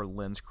stuff for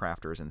Lens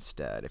Crafters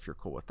instead, if you're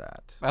cool with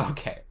that.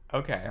 Okay.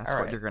 That's all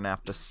what right. You're gonna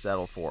have to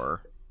settle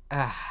for.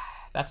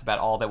 That's about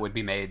all that would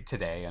be made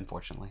today,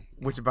 unfortunately.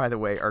 Which, by the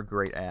way, are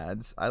great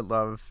ads. I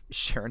love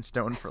Sharon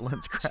Stone for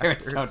Lens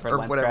Crafters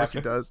or whatever she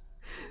does.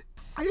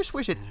 I just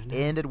wish it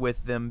ended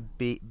with them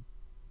being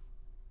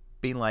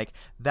like,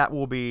 that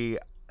will be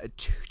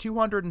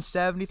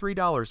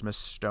 $273, Miss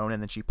Stone,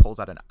 and then she pulls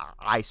out an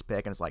ice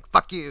pick and it's like,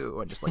 fuck you,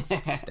 and just like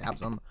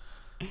stabs him.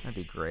 That'd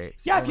be great.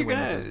 Yeah, if you're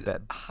gonna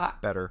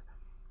better.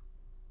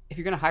 If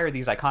you're gonna hire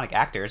these iconic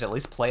actors, at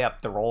least play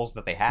up the roles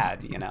that they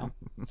had, you know.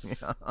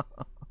 Yeah.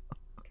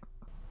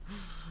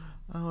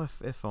 Oh,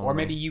 if only. Or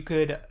maybe you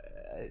could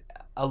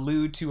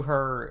allude to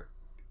her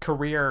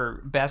career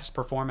best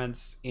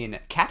performance in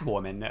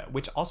Catwoman,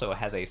 which also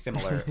has a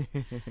similar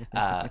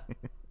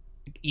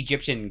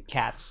Egyptian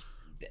cats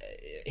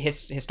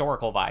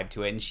historical vibe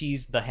to it, and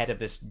she's the head of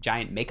this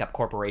giant makeup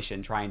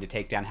corporation trying to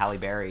take down Halle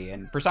Berry,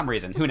 and for some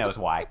reason, who knows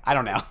why, I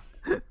don't know.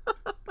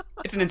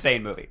 It's an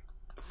insane movie.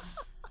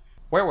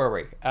 Where were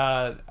we?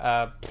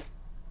 Like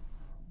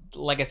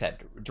I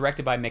said,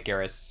 directed by Mick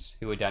Garris,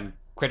 who had done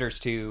Critters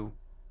 2,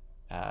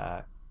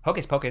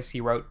 Hocus Pocus. He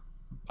wrote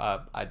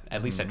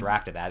at least a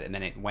draft of that, and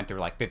then it went through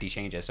like 50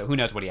 changes, so who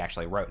knows what he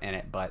actually wrote in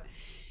it.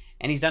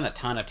 And he's done a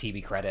ton of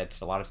TV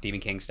credits, a lot of Stephen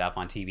King stuff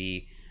on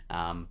TV.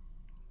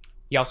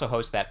 He also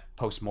hosts that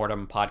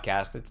Postmortem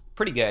podcast. It's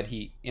pretty good.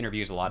 He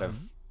interviews a lot of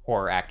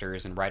horror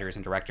actors and writers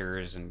and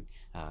directors, and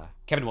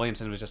Kevin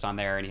Williamson was just on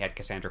there, and he had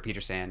Cassandra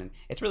Peterson, and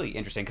it's really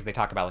interesting because they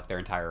talk about like their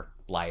entire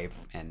life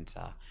and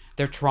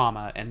their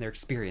trauma and their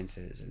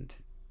experiences, and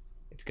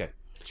it's good.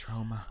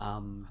 Trauma. I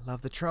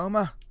love the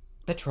trauma.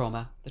 The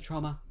trauma.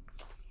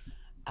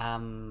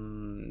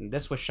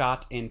 This was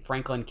shot in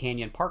Franklin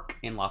Canyon Park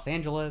in Los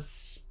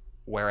Angeles,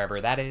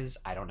 wherever that is.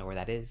 I don't know where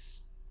that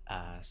is.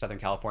 Southern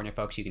California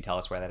folks, you can tell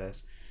us where that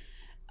is.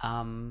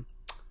 Mick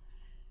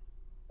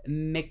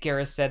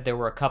Garris said there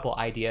were a couple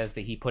ideas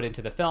that he put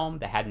into the film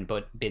that hadn't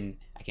been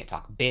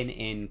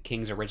in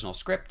King's original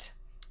script.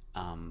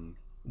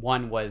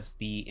 One was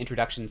the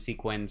introduction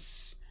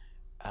sequence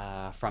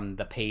from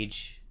the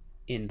page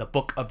in the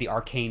Book of the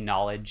Arcane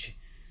Knowledge,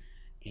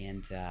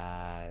 and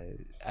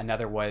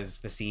another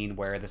was the scene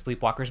where the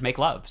sleepwalkers make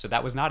love. So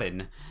that was not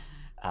in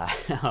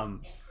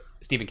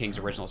Stephen King's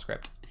original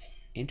script.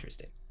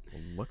 Interesting.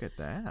 Look at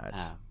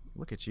that.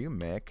 Look at you,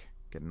 Mick,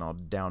 getting all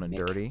down and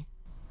dirty.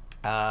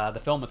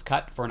 The film was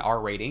cut for an R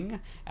rating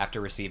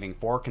after receiving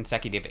 4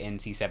 consecutive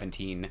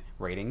NC-17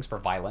 ratings for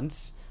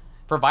violence.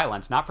 For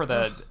violence, not for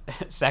the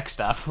sex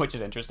stuff, which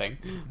is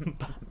interesting.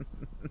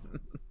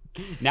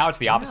 Now it's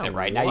the opposite,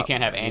 right? Now you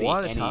can't have any...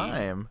 What a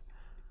time.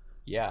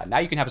 Yeah, now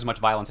you can have as much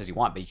violence as you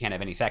want, but you can't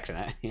have any sex in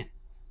it.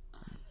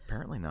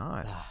 Apparently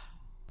not.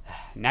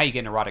 Now you get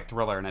an erotic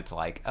thriller, and it's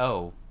like,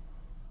 oh,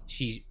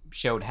 she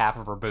showed half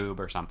of her boob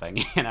or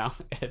something, you know?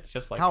 It's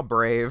just like... How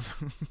brave.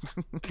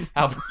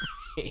 How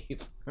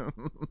brave.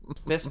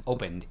 This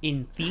opened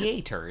in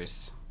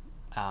theaters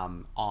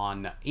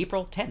on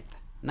April 10th,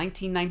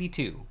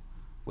 1992,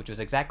 which was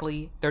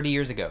exactly 30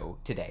 years ago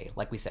today,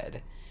 like we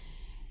said.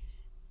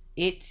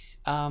 It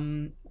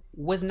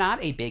was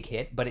not a big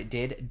hit, but it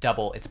did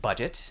double its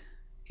budget.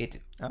 It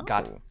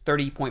got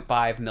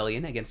 $30.5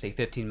 million against a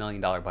 $15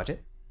 million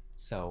budget.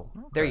 So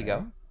there you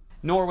go.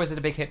 Nor was it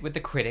a big hit with the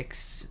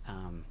critics.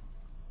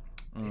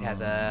 It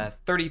has a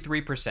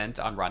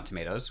 33% on Rotten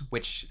Tomatoes,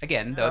 which,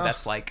 again, though,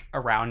 that's like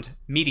around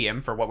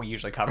medium for what we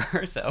usually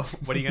cover. So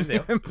what are you going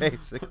to do?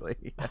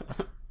 Basically.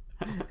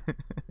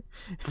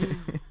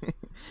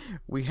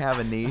 We have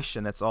a niche,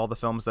 and it's all the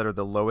films that are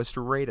the lowest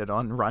rated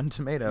on Rotten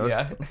Tomatoes.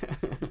 Yeah.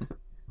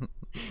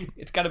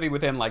 It's got to be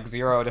within like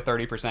 0 to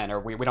 30%,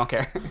 or we don't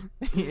care.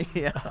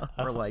 Yeah.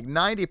 We're like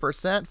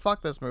 90%.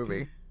 Fuck this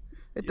movie.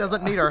 It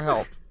doesn't need our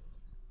help.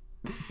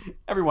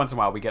 Every once in a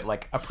while, we get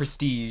like a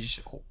prestige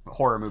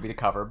horror movie to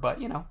cover,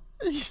 but you know,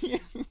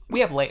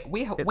 we have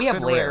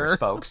layers, rare.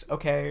 folks.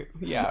 Okay,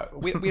 yeah,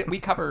 we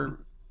cover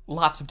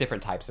lots of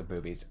different types of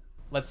movies.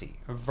 Let's see.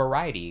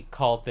 Variety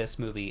called this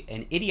movie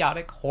an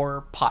idiotic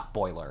horror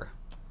potboiler.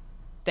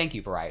 Thank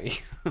you,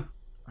 Variety. I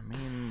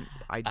mean,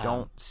 I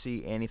don't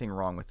see anything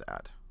wrong with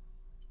that.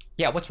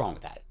 Yeah, what's wrong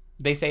with that?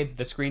 They say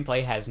the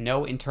screenplay has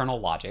no internal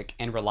logic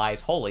and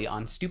relies wholly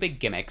on stupid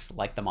gimmicks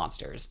like the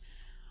monsters.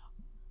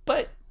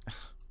 But,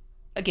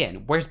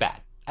 again, where's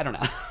bad? I don't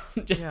know.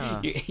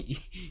 Yeah.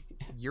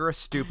 You're a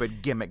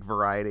stupid gimmick,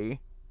 Variety.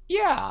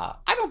 Yeah,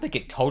 I don't think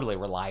it totally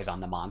relies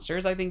on the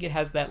monsters. I think it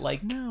has that,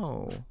 like,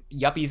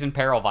 yuppies in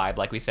peril vibe,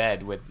 like we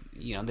said, with,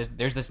 you know,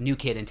 there's this new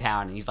kid in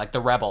town, and he's like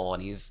the rebel,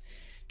 and he's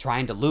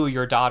trying to lure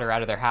your daughter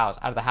out of the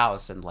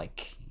house, and,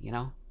 like, you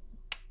know,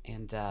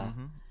 and,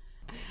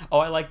 Oh,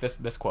 I like this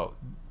quote.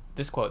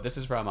 This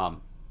is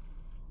from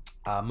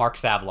Mark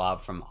Savlov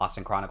from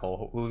Austin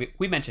Chronicle, who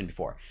we mentioned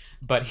before.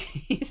 But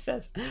he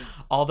says,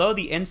 although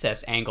the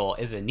incest angle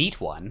is a neat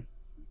one,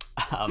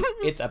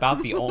 it's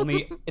about the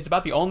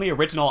only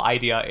original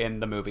idea in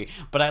the movie.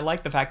 But I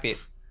like the fact that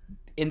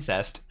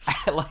incest,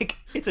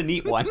 it's a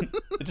neat one.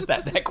 Just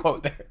that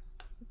quote there.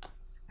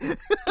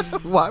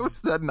 Why was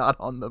that not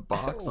on the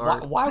box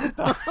art? Why was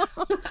that?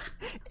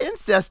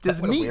 Incest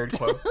is neat. Weird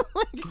quote.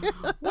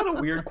 What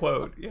a weird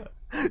quote. Yeah.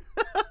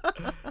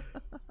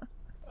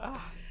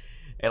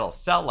 It'll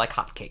sell like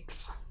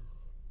hotcakes.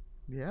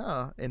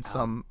 Yeah, in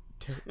some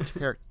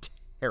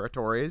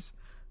territories,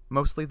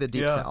 mostly the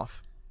Deep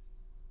South.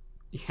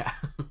 Yeah.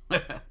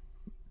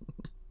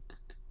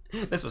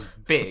 This was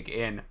big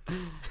in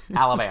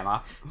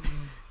Alabama.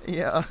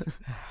 Yeah.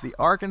 The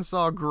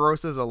Arkansas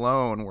grosses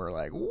alone were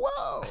like,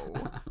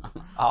 whoa.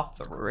 Off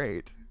the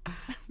great.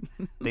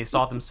 They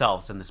saw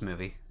themselves in this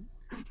movie.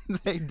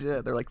 They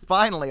did. They're like,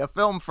 finally, a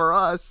film for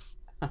us.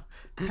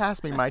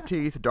 Pass me my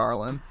teeth,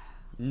 darling.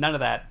 None of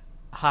that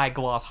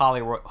high-gloss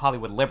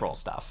Hollywood liberal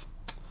stuff.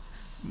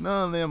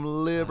 None of them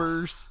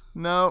libbers.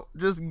 No,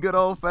 just good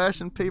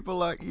old-fashioned people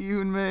like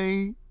you and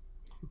me.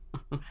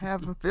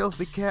 Having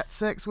filthy cat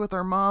sex with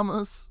our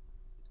mamas.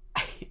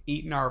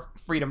 Eating our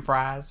freedom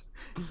fries.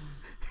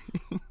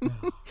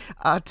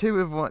 I too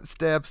have once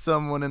stabbed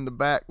someone in the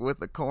back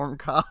with a corn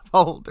cob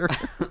holder.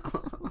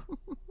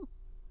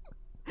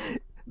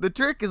 The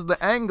trick is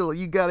the angle.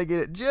 You gotta get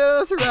it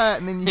just right,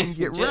 and then you can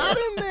get right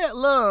in that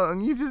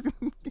lung. You just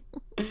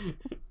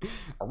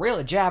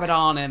really jab it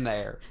on in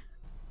there.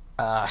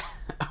 Oh,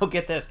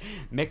 get this.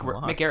 Mick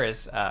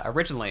Garris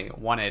originally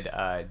wanted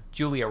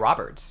Julia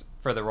Roberts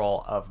for the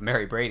role of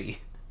Mary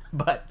Brady,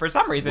 but for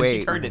some reason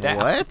she turned it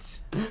down.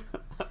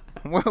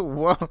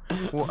 What?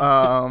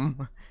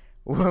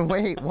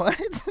 Wait,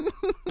 what?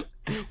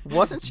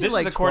 Wasn't she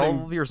like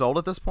 12 years old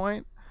at this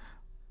point?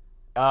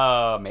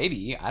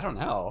 Maybe. I don't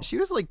know. She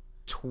was like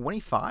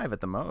 25 at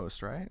the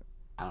most, right?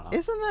 I don't know.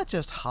 Isn't that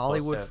just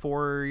Hollywood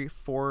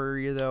for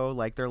you though?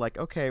 Like they're like,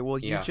 okay, well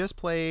you just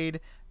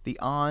played the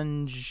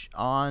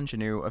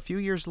ingenue. A few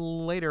years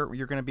later,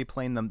 you're going to be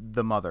playing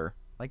the mother.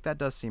 Like that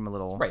does seem a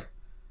little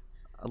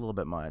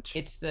bit much.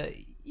 It's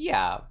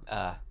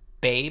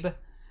Babe,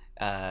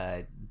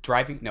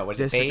 driving. No, what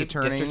is it? Babe,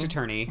 District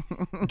Attorney,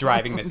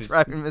 driving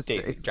Mrs.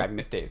 Daisy. Driving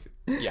Miss Daisy.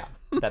 Yeah,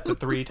 that's the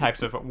three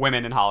types of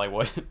women in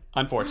Hollywood,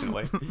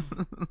 unfortunately.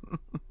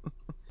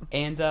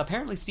 And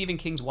apparently, Stephen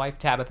King's wife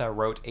Tabitha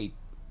wrote a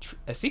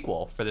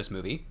sequel for this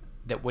movie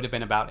that would have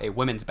been about a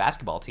women's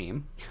basketball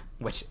team.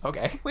 Which,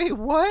 okay. Wait,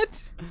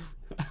 what?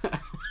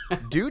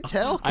 Do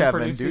tell,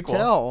 Kevin. Do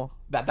tell.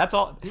 That's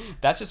all.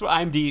 That's just what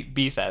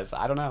IMDb says.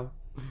 I don't know.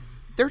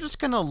 They're just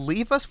going to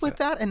leave us with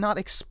that and not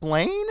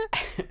explain?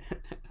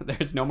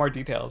 There's no more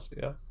details.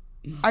 Yeah.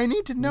 I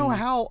need to know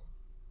how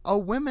a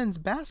women's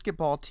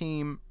basketball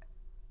team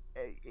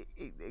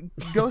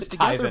goes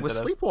together with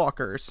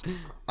Sleepwalkers.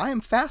 I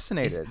am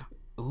fascinated.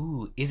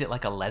 Is it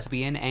like a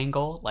lesbian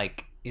angle?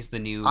 Like, is the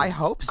new I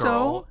hope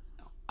girl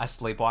so. A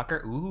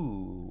sleepwalker?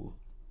 Ooh.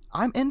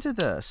 I'm into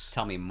this.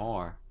 Tell me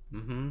more.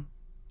 Mm-hmm.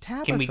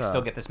 Tabitha, can we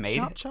still get this made?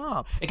 Chop,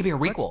 chop. It could be a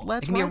requel.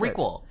 Let's it can be a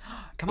requel.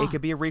 Come on. It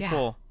could be a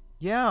requel.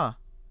 Yeah.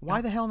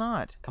 Why the hell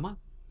not? Come on.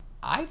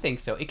 I think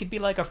so. It could be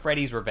like a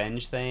Freddy's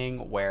Revenge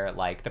thing where,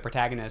 like, the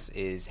protagonist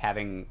is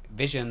having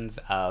visions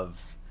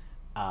of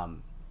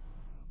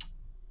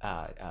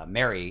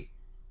Mary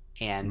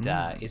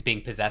and is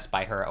being possessed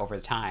by her over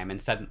time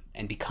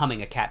and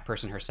becoming a cat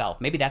person herself.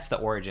 Maybe that's the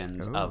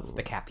origins of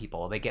the cat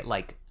people. They get,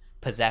 like,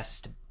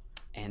 possessed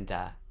and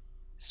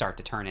start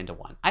to turn into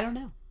one. I don't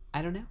know.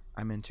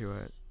 I'm into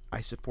it.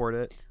 I support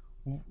it.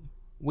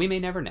 We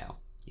may never know,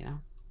 you know?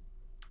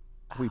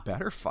 We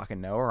better fucking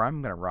know or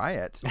I'm going to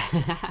riot.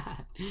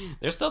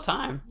 There's still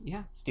time.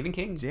 Yeah. Stephen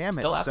King. Damn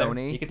it, still out Sony.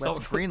 There. You can Let's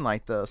still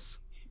greenlight this.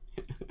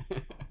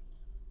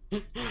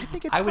 I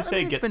think it's would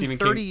say get been Stephen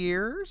 30 King.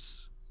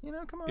 years. You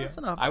know, come on, that's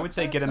enough. I would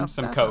say get him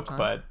some Coke,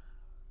 but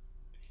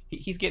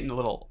he's getting a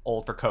little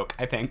old for Coke,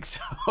 I think.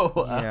 So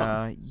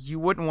yeah, you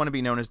wouldn't want to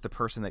be known as the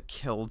person that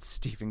killed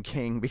Stephen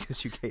King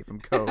because you gave him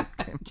Coke.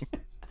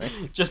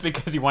 Just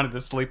because you wanted the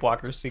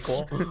Sleepwalker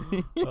sequel.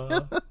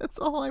 That's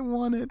all I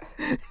wanted.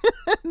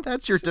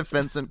 That's your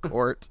defense in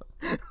court.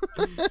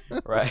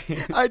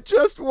 Right. I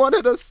just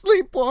wanted a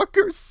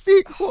Sleepwalker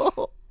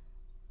sequel.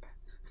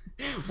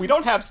 We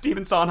don't have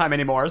Stephen Sondheim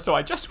anymore, so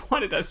I just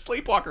wanted a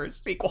Sleepwalker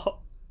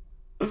sequel.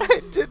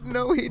 I didn't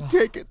know he'd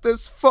take it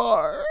this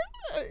far.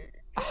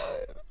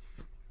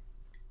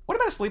 What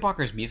about a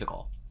Sleepwalkers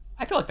musical?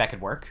 I feel like that could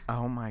work.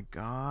 Oh my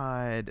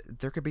god.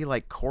 There could be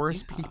like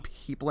chorus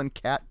people in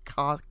cat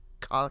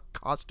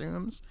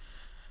costumes.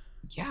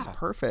 Yeah. It's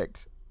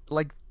perfect.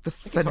 Like the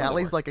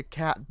finale's like a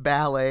cat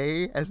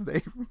ballet as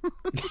they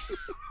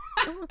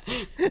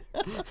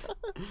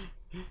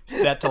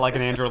set to like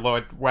an Andrew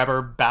Lloyd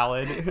Webber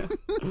ballad.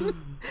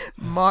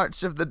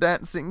 March of the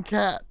Dancing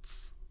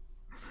Cats.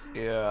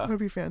 Yeah. That would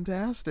be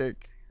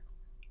fantastic.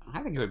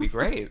 I think it would be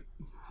great.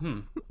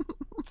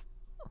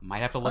 Might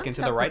have to look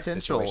into the rights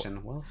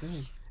situation. We'll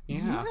see.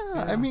 Yeah.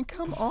 I mean,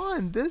 come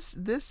on.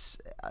 This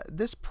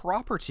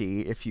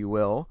property, if you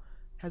will,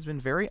 has been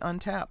very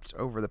untapped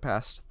over the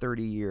past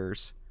 30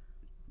 years.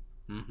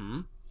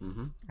 I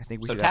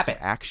think we should have some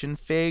action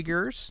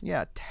figures.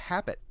 Yeah,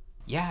 tap it.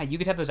 Yeah, you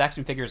could have those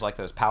action figures like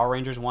those Power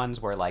Rangers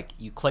ones where like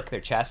you click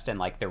their chest and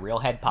like their real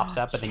head pops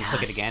up, but then you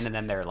click it again and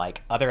then their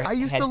like other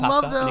head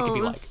pops up. Those. And it could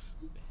be like,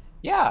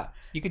 yeah,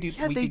 you could do.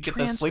 Yeah, we could get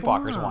the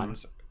Sleepwalkers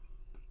ones.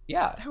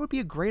 Yeah, that would be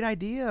a great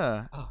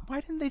idea. Why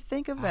didn't they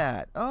think of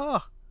that?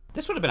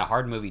 This would have been a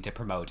hard movie to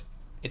promote.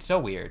 It's so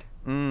weird.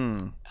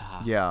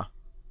 Yeah.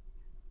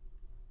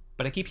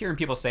 But I keep hearing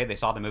people say they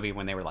saw the movie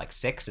when they were like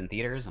 6 in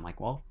theaters. I'm like,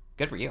 well,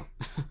 good for you.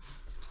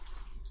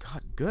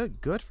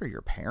 God, good for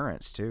your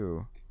parents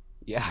too.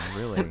 Yeah,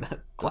 really.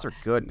 Those are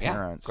good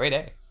parents.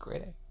 Yeah,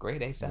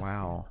 great A. Set.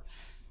 Wow.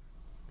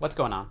 What's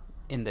going on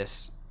in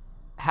this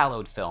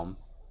hallowed film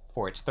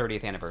for its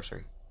 30th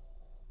anniversary?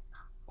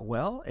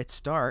 Well, it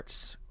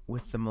starts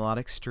with the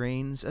melodic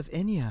strains of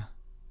Enya.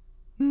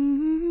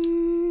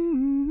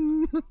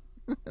 And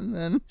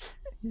then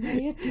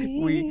we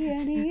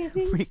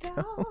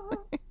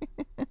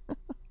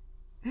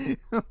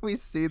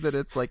see that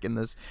it's like in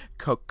this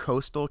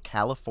coastal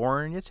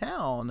California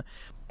town,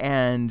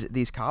 and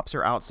these cops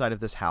are outside of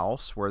this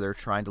house where they're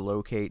trying to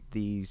locate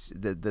this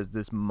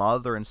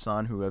mother and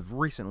son who have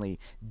recently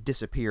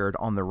disappeared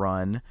on the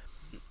run.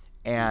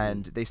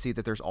 And they see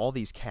that there's all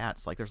these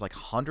cats, like there's like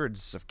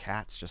hundreds of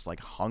cats just like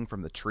hung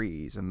from the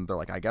trees, and they're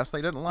like, I guess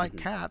they didn't like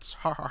cats,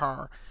 ha ha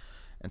ha.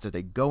 And so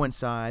they go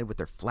inside with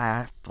their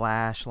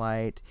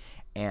flashlight,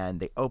 and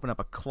they open up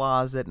a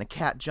closet, and a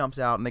cat jumps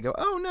out, and they go,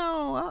 oh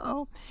no,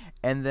 uh-oh.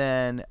 And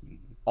then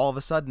all of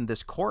a sudden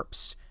this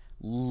corpse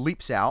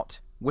leaps out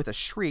with a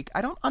shriek.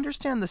 I don't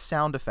understand the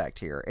sound effect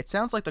here. It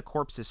sounds like the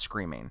corpse is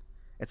screaming.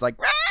 It's like,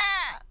 Rah!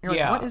 You're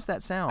like, what is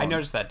that sound? I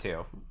noticed that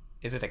too.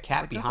 Is it a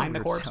cat behind the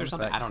corpse or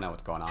something? I don't know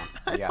what's going on.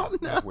 Yeah,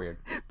 that's weird.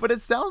 But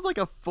it sounds like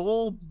a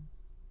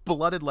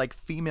full-blooded, like,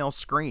 female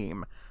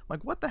scream.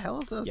 Like, what the hell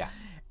is this? Yeah.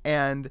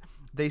 And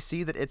they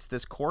see that it's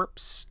this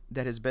corpse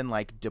that has been,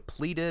 like,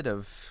 depleted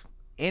of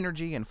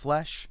energy and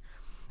flesh.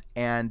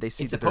 And they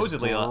see it's that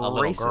supposedly a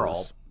little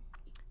girl.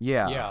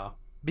 Yeah. Yeah.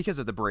 Because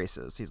of the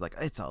braces. He's like,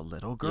 it's a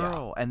little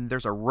girl. Yeah. And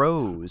there's a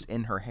rose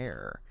in her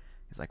hair.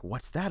 He's like,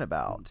 what's that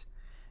about?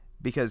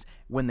 Because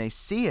when they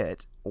see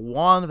it,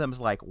 one of them's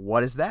like,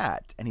 what is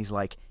that? And he's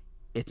like,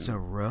 it's a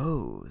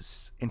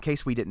rose. In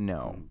case we didn't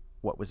know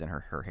what was in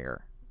her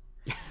hair.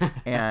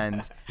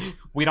 And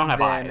we don't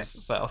have eyes,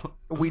 so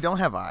we don't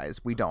have eyes.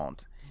 We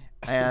don't.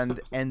 And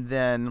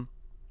then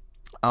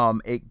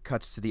it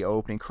cuts to the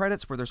opening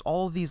credits where there's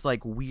all of these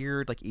like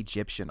weird like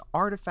Egyptian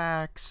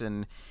artifacts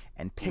and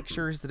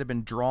pictures that have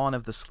been drawn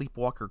of the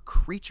sleepwalker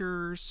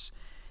creatures.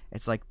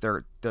 It's like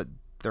they're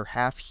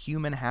half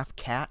human, half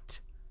cat.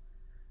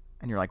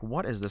 And you're like,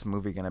 what is this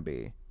movie going to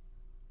be?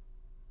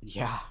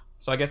 Yeah.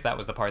 So I guess that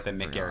was the part that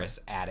Mick Garris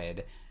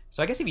added.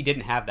 So I guess if you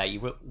didn't have that,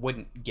 you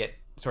wouldn't get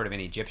sort of an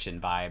Egyptian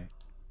vibe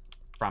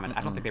from it. I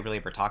don't think they really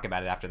ever talk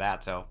about it after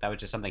that. So that was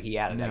just something he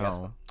added, I guess.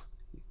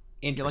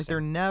 Interesting. Like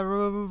they're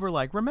never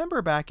like,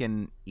 remember back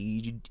in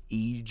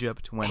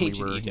Egypt when we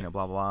were, you know,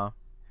 blah, blah.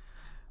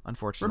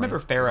 Unfortunately.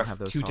 Remember Pharaoh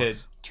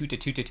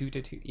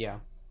Tuta. Yeah.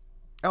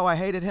 Oh, I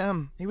hated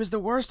him. He was the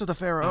worst of the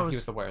pharaohs. Oh, he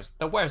was the worst.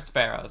 The worst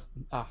pharaohs.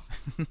 Oh.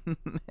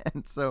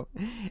 And so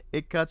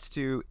it cuts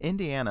to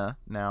Indiana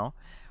now,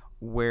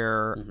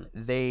 where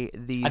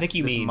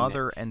this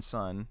mother and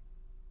son.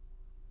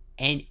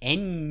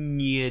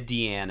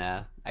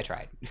 Enya. I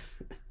tried.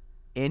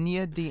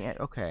 Enya.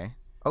 Okay.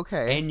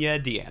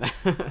 Enya.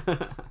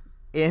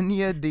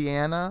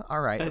 Enya.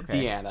 All right.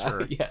 Okay. Deanna.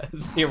 Sure.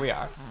 Yes. Here we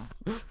are.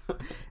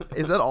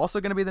 Is that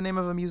also going to be the name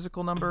of a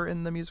musical number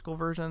in the musical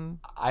version?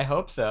 I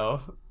hope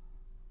so.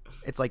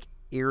 It's like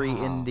Erie,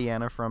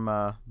 Indiana from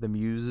the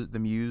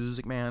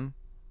Music Man.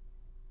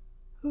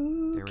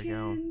 Who there we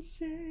go. Can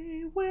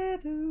say where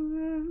the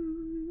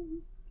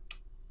room...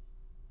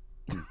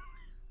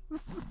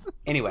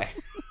 Anyway,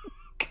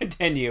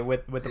 continue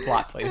with the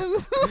plot,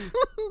 please.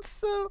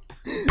 So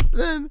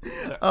then,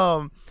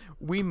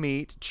 we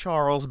meet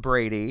Charles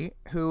Brady,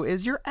 who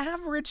is your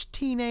average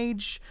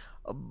teenage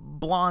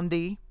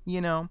Blondie,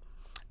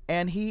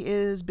 and he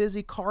is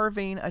busy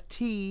carving a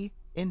T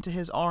into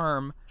his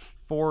arm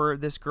for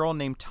this girl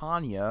named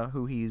Tanya,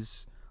 who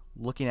he's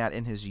looking at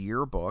in his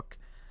yearbook.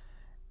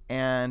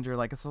 And you're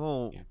like, it's a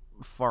little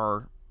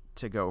far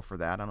to go for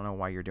that. I don't know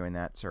why you're doing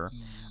that, sir.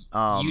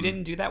 You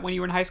didn't do that when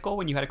you were in high school,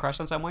 when you had a crush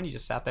on someone? You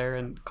just sat there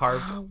and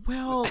carved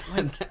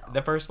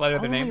the first letter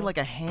of their name? Only like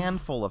a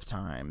handful of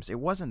times. It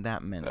wasn't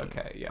that many.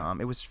 Okay, yeah.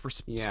 It was for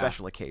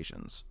special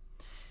occasions.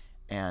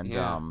 And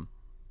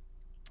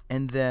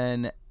and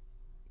then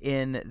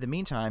in the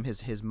meantime,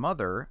 his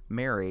mother,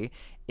 Mary,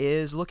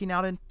 is looking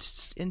out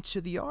into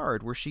the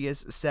yard where she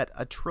has set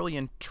a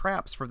trillion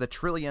traps for the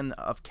trillion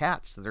of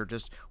cats that are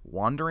just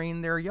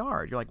wandering their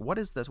yard. You're like, what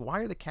is this?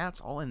 Why are the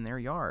cats all in their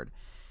yard?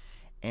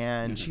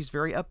 And she's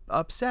very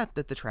upset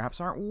that the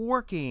traps aren't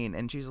working.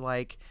 And she's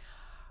like,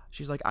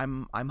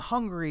 I'm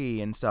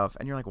hungry and stuff.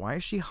 And you're like, why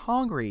is she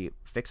hungry?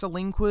 Fix a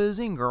lean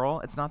cuisine,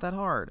 girl. It's not that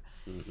hard.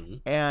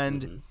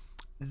 And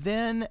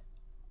then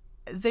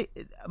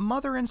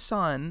mother and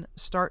son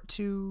start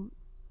to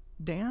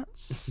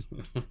dance.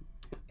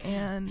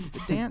 And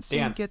the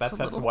dancing gets a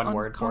little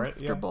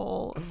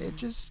uncomfortable. It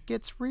just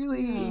gets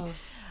really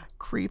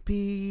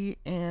creepy,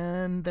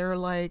 and they're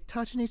like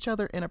touching each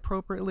other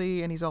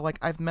inappropriately, and he's all like,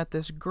 I've met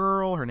this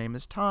girl, her name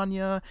is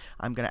Tanya,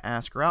 I'm gonna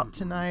ask her out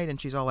tonight. And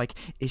she's all like,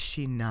 is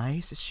she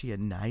nice? Is she a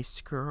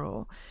nice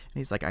girl? And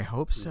he's like, I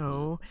hope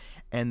so.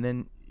 And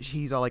then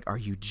he's all like, are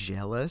you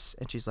jealous?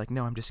 And she's like,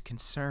 no, I'm just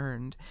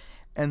concerned.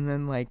 And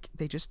then, like,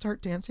 they just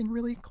start dancing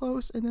really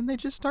close, and then they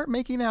just start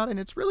making out, and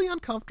it's really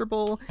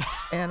uncomfortable.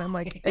 And I'm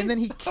like, and then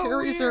he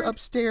carries her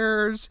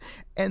upstairs,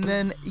 and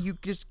then you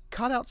just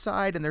cut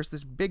outside, and there's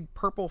this big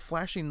purple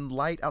flashing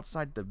light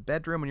outside the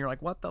bedroom, and you're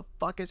like, what the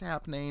fuck is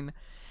happening?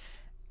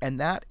 And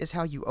that is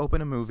how you open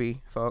a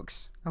movie,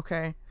 folks.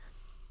 Okay?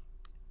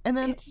 And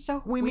then it's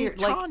so we weird.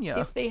 meet Tanya.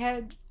 Like, if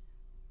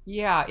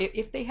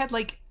they had,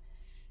 like,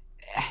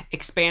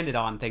 expanded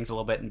on things a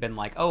little bit and been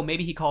like, oh,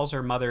 maybe he calls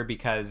her mother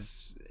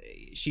because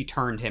she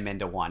turned him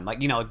into one, like,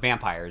 like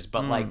vampires,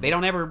 but like they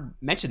don't ever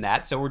mention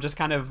that, so we're just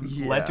kind of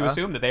led to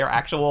assume that they are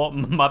actual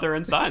mother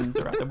and son,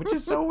 which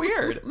is so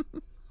weird.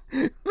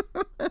 And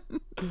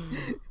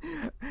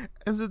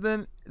so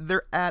then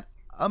they're at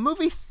a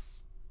movie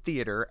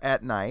theater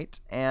at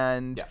night,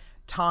 and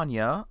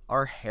Tanya,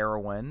 our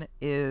heroine,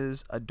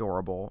 is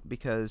adorable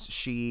because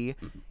she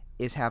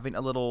is having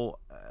a little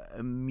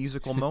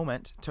musical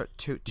moment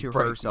to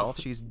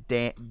herself. She's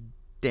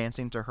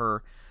dancing to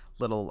her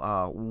little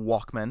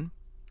Walkman.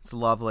 It's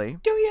lovely.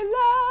 Do you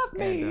love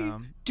me?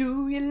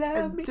 Do you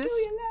love me? This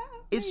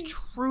is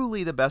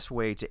truly the best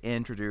way to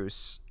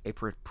introduce a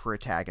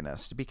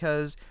protagonist,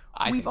 because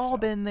we've all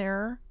been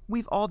there.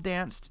 We've all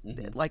danced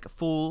like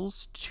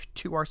fools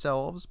to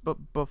ourselves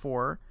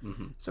before.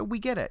 So we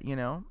get it,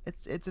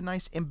 It's a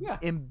nice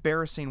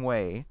embarrassing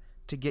way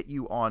to get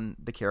you on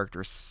the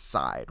character's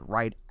side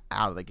right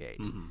out of the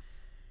gate.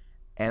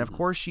 And of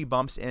course she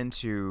bumps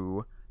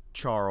into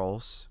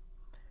Charles,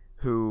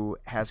 who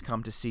has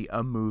come to see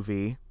a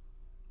movie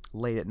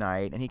late at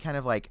night, and he kind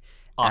of like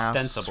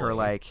asks her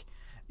like,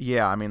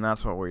 yeah, I mean,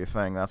 that's what we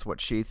think, that's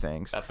what she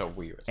thinks, that's what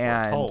we're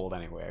told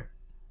anyway.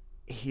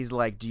 He's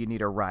like, do you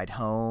need a ride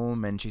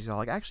home? And she's all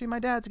like, actually my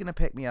dad's gonna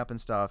pick me up and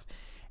stuff.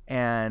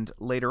 And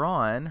later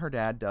on her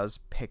dad does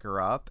pick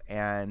her up,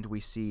 and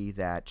we see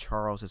that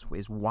Charles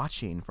is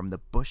watching from the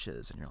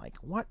bushes, and you're like,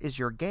 what is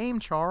your game,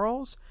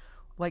 Charles?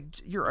 Like,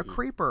 you're a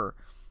creeper.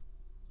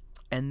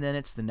 And then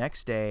it's the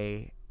next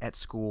day at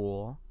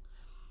school,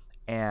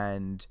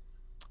 and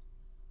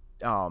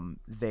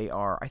they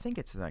are, I think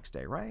it's the next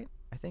day, right?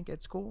 I think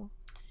at school.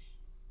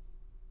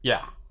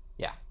 Yeah.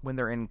 When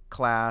they're in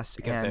class,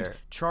 because and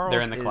Charles they're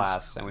in the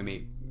class, and we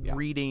meet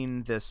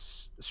reading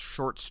this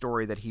short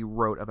story that he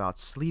wrote about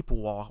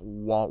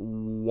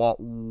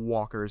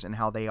sleepwalkers and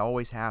how they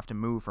always have to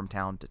move from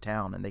town to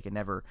town, and they can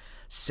never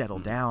settle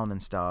down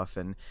and stuff.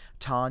 And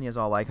Tanya's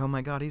all like, oh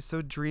my god, he's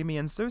so dreamy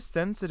and so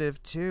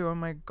sensitive too. Oh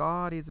my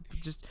god, he's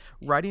just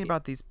writing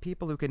about these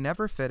people who can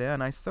never fit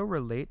in. I so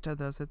relate to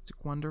this. It's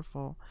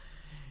wonderful.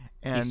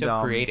 And, he's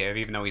so creative,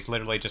 even though he's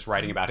literally just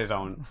writing about his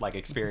own like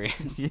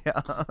experience.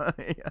 Yeah.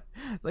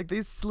 Like,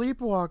 these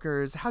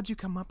sleepwalkers, how'd you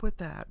come up with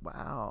that?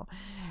 Wow.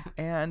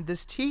 And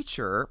this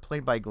teacher,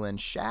 played by Glenn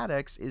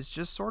Shaddix, is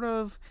just sort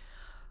of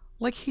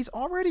like, he's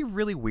already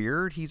really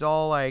weird. He's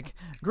all like,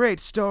 great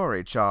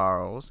story,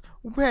 Charles.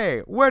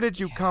 Hey, where did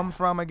you come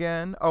from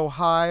again?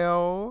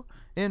 Ohio?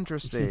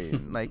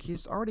 Interesting. Like,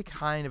 he's already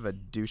kind of a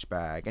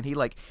douchebag, and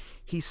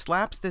he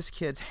slaps this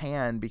kid's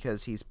hand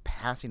because he's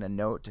passing a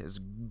note to his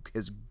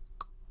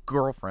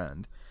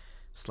girlfriend,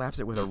 slaps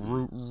it with a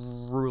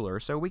ruler,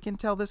 so we can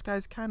tell this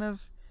guy's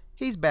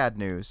he's bad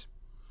news.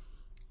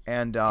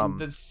 And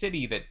the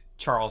city that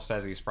Charles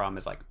says he's from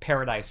is like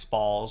Paradise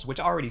Falls,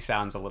 which already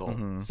sounds a little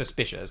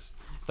suspicious.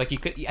 It's like I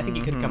think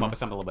you could have come up with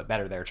something a little bit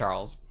better there,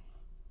 Charles.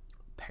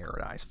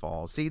 Paradise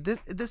Falls. See,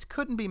 this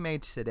couldn't be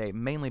made today,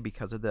 mainly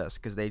because of this,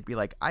 because they'd be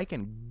like, I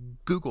can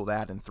Google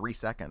that in 3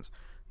 seconds,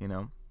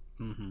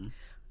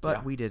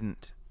 But we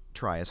didn't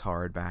try as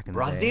hard back in the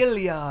day.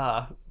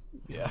 Brasilia.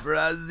 Yeah.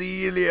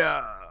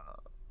 Brasilia.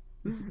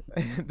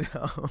 And,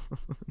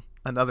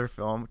 another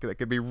film that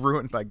could be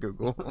ruined by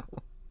Google.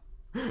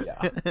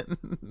 Yeah.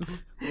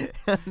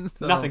 And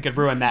so, nothing could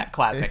ruin that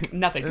classic.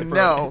 Nothing could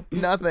ruin it.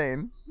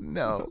 Nothing.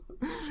 No.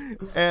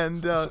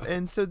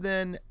 And so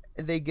then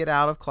they get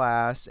out of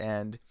class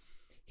and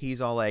he's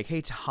all like,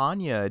 "Hey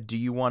Tanya, do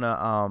you want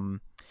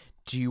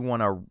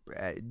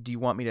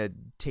me to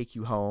take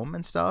you home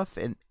and stuff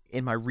in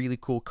my really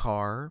cool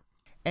car?"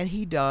 And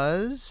he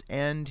does,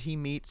 and he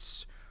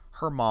meets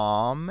her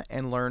mom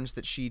and learns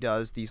that she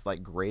does these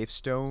like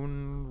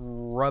gravestone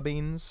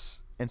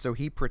rubbings, and so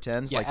he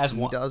pretends like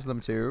he does them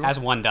too. As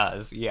one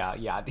does, yeah.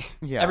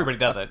 Everybody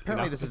does it.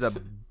 Apparently, this is a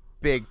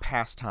big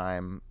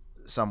pastime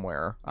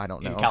somewhere. I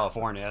don't know. In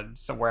California,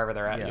 so wherever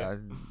they're at. Yeah,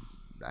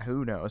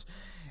 who knows?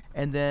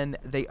 And then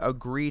they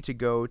agree to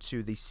go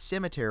to the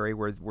cemetery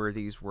where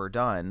these were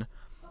done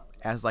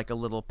as like a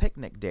little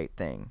picnic date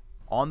thing.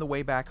 On the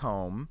way back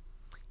home,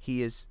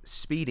 he is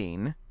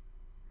speeding,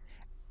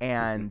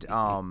 and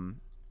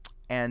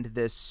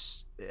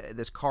this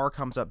car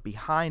comes up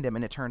behind him,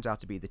 and it turns out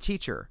to be the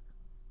teacher.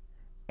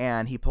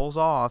 And he pulls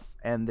off,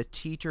 and the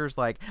teacher's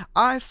like,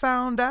 "I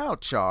found out,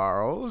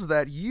 Charles,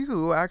 that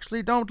you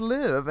actually don't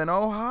live in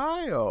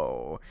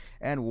Ohio.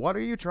 And what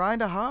are you trying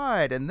to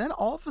hide?" And then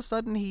all of a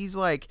sudden he's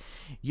like,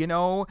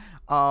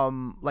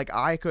 like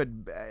I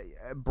could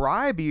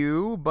bribe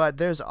you, but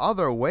there's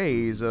other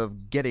ways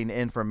of getting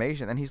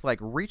information. And he's like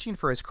reaching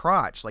for his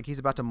crotch, like he's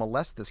about to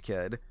molest this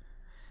kid.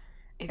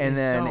 And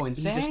then so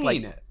insane. He just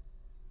like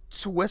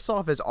twists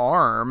off his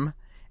arm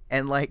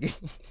and like...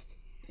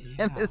 Yeah.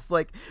 And it's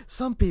like,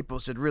 some people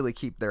should really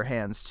keep their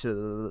hands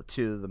to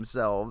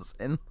themselves.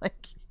 And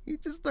like he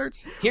just starts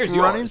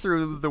running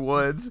through the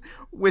woods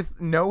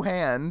with no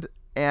hand.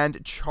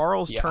 And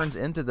Charles turns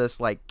into this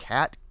like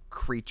cat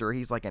creature.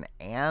 He's like an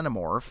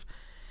animorph.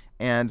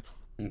 And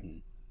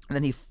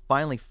then he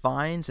finally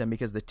finds him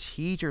because the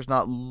teacher's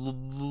not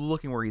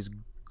looking where he's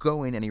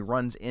going, and he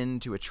runs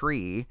into a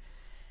tree.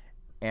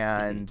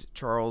 And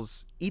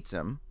Charles eats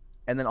him.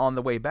 And then on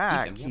the way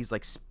back, he's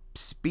like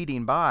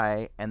speeding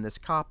by, and this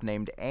cop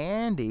named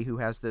Andy, who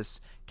has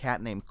this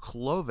cat named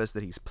Clovis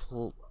that he's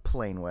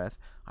playing with.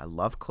 I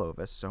love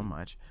Clovis so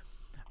much.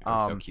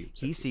 So cute.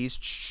 He sees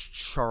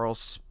Charles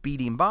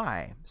speeding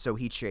by, so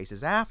he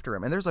chases after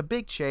him, and there's a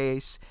big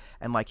chase,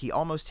 and like he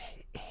almost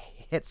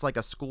hits like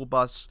a school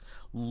bus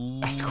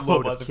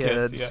load of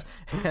kids.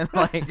 And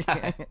like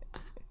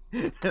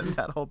and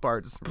that whole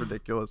part is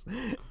ridiculous.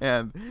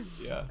 And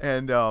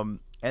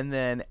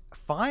then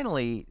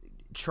finally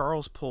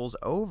Charles pulls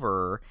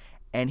over,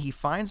 and he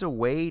finds a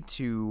way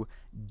to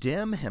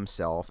dim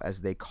himself,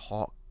 as they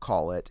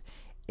call it,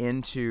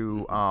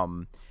 into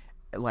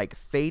like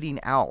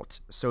fading out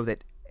so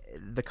that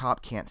the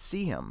cop can't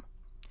see him.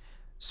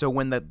 So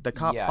when the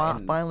cop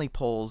finally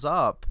pulls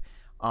up,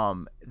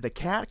 the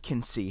cat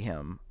can see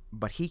him,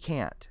 but he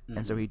can't,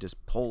 and so he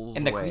just pulls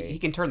away. He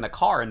can turn the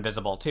car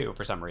invisible too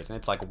for some reason.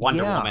 It's like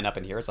Wonder Woman up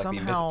in here. It's like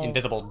the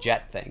invisible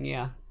jet thing.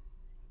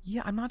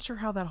 Yeah, I'm not sure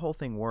how that whole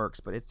thing works,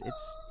 but it's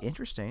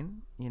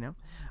interesting,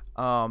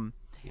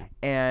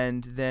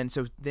 And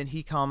then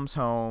he comes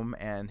home,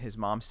 and his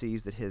mom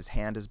sees that his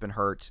hand has been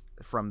hurt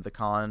from the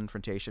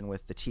confrontation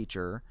with the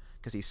teacher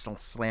because he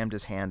slammed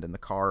his hand in the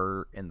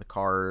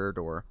car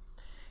door.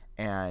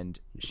 And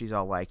she's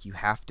all like, "You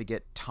have to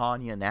get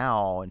Tanya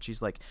now," and she's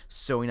like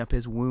sewing up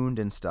his wound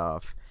and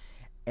stuff.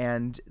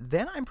 And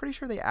then I'm pretty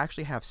sure they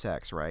actually have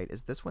sex, right?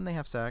 Is this when they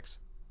have sex?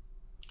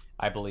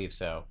 I believe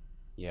so.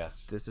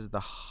 Yes. This is the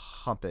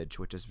humpage,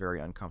 which is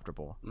very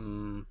uncomfortable.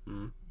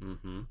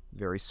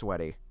 Very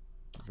sweaty.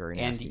 Very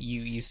nasty. And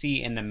you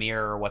see in the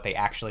mirror what they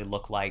actually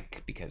look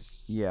like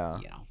because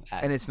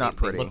and it's not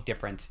pretty. They look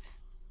different.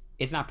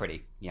 It's not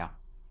pretty. Yeah.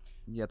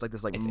 Yeah, it's like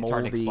this moldy, it's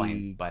hard to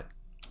explain, but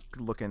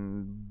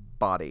looking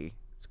body.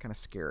 It's kind of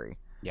scary.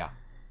 Yeah.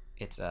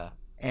 It's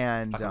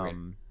and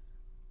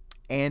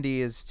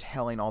Andy is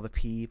telling all the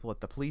people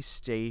at the police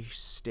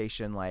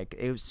station, like,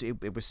 it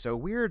was so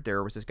weird.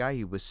 There was this guy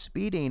who was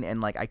speeding, and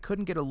like I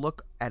couldn't get a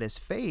look at his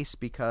face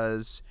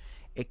because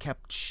it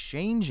kept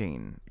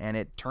changing, and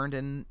it turned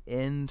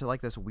into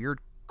like this weird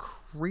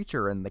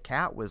creature, and the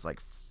cat was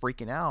like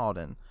freaking out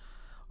and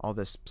all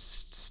this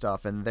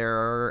stuff. And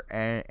they're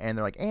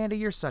like, "Andy,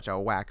 you're such a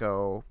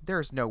wacko.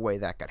 There's no way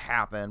that could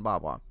happen." Blah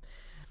blah.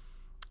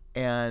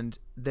 And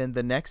then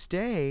the next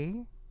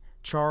day,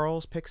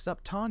 Charles picks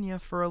up Tanya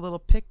for a little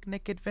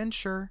picnic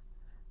adventure,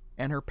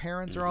 and her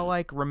parents are all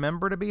like,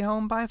 "Remember to be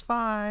home by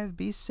 5,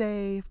 be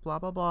safe, blah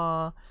blah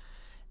blah."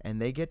 And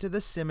they get to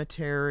the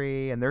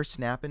cemetery, and they're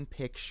snapping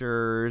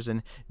pictures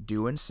and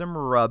doing some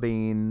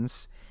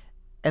rubbings,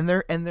 and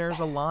there's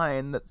a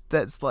line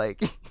that's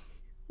like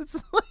it's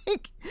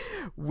like,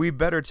 "We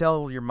better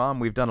tell your mom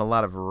we've done a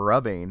lot of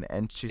rubbing."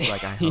 And she's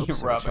like, "I hope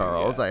so,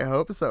 Charles. I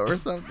hope so," or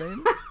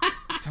something.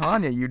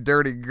 "Tanya, you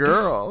dirty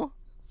girl.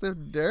 So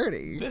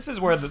dirty." This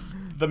is where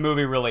the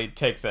movie really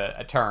takes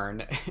a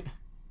turn.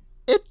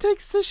 It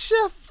takes a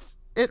shift.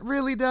 It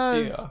really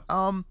does.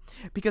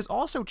 Because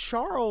also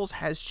Charles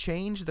has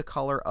changed the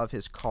color of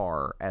his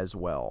car as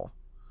well.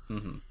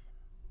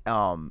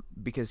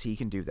 Because he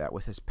can do that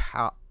with his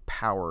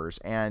powers.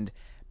 And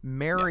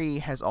Mary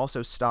has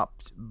also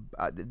stopped.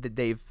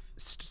 They've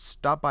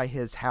stopped by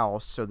his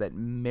house so that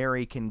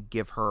Mary can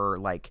give her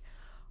like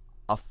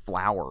a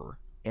flower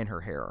in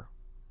her hair,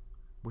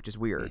 which is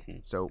weird.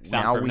 So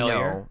Sound now familiar,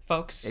 we know,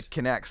 folks. It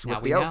connects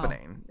with the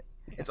opening.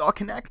 Yeah. It's all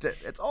connected.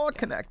 It's all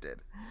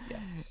connected.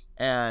 Yes.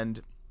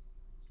 And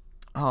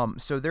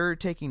so they're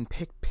taking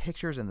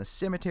pictures in the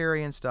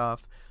cemetery and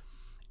stuff,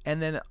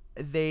 and then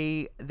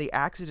they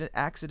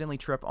accidentally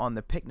trip on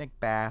the picnic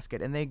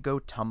basket, and they go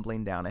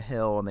tumbling down a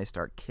hill, and they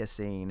start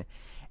kissing.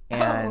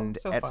 And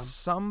at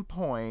some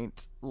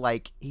point,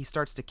 like, he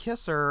starts to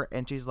kiss her,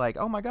 and she's like,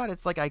 oh my God,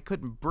 it's like I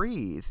couldn't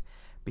breathe,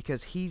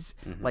 because he's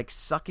like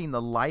sucking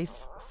the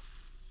life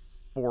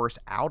force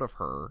out of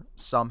her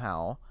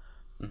somehow.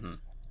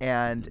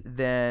 And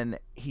then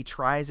he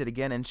tries it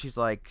again, and she's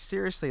like,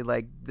 seriously,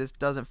 like, this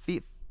doesn't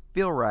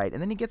feel right.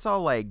 And then he gets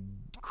all like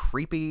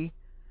creepy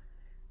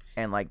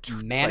and like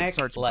manic,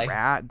 starts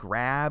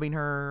grabbing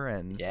her,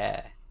 and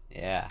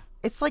yeah.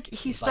 It's like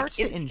he starts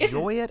to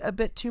enjoy it a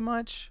bit too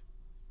much.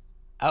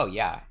 Oh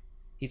yeah,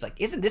 he's like,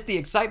 isn't this the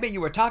excitement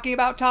you were talking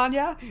about,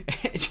 Tanya?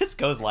 It just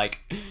goes like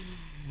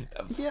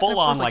full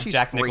on like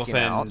Jack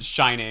Nicholson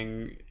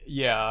Shining.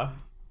 Yeah,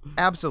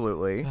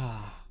 absolutely.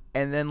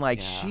 And then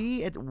like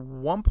she at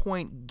one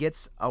point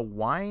gets a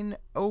wine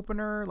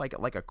opener, like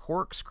a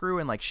corkscrew,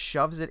 and like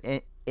shoves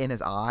it in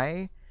his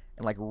eye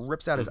and like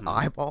rips out his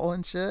eyeball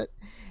and shit.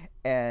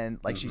 And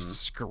like she's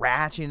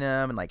scratching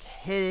him and like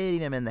hitting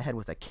him in the head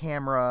with a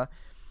camera.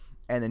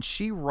 And then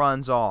she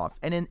runs off.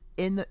 And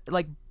in the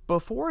like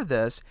before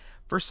this,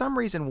 for some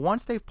reason,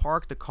 once they've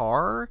parked the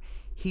car,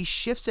 he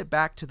shifts it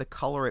back to the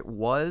color it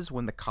was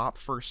when the cop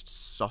first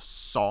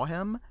saw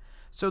him.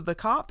 So the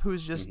cop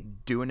who's just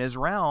doing his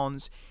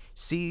rounds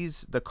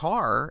sees the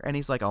car, and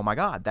he's like, oh my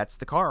God, that's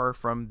the car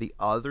from the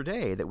other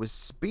day that was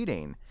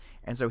speeding.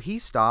 And so he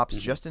stops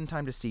just in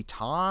time to see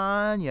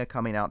Tanya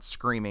coming out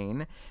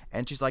screaming,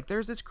 and she's like,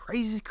 there's this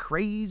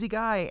crazy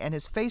guy, and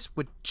his face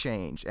would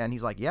change, and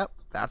he's like, yep,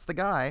 that's the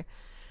guy.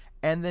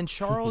 And then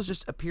Charles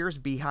just appears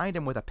behind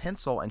him with a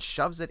pencil and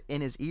shoves it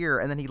in his ear,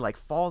 and then he like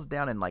falls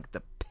down, and like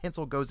the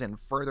pencil goes in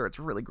further. It's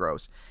really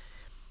gross.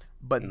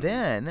 But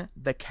then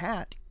the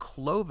cat,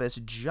 Clovis,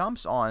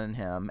 jumps on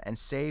him and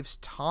saves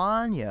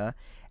Tanya,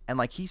 and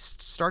like he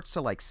starts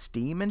to like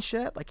steam and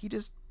shit. Like he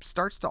just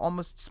starts to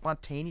almost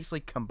spontaneously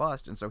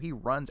combust, and so he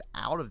runs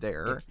out of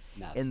there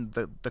in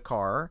the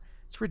car.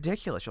 It's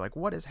ridiculous. You're like,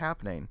 what is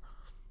happening?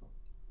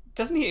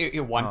 Doesn't he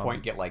at one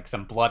point get like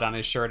some blood on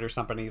his shirt or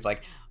something? He's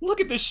like, look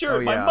at this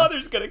shirt. My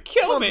mother's going to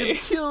kill me.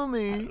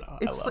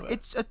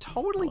 It's a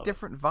totally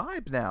different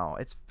vibe now.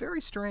 It's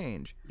very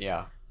strange.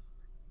 Yeah.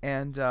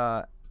 And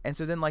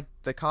so then like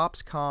the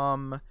cops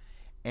come,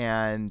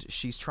 and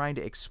she's trying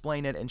to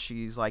explain it, and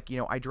she's like,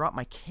 I dropped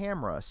my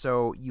camera.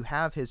 So you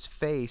have his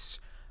face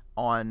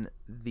on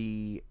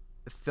the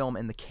film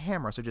in the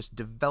camera. So just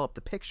develop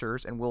the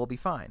pictures and we'll be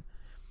fine.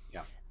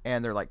 Yeah.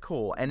 And they're like,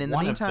 cool. And in the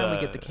meantime, we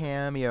get the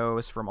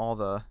cameos from all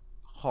the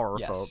horror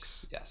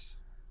folks. Yes.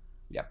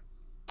 Yep.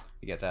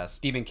 You get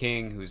Stephen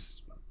King,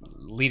 who's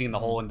leading the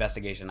whole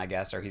investigation, I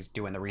guess, or he's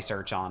doing the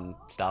research on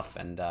stuff.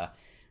 And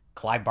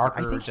Clive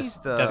Barker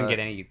just doesn't get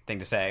anything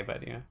to say,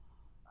 but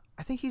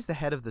I think he's the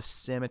head of the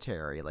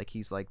cemetery. Like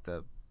he's like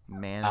the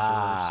manager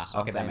or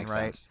something, okay, that makes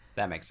right? sense.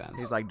 That makes sense.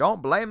 He's like,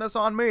 don't blame this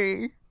on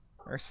me,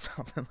 or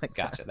something like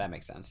that. Gotcha, that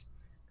makes sense.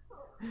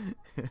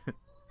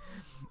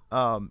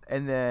 And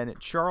then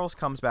Charles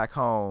comes back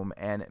home,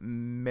 and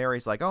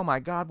Mary's like, oh my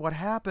God, what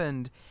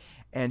happened?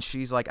 And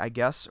she's like, I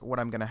guess what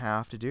I'm going to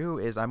have to do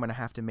is I'm going to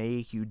have to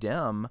make you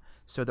dim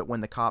so that when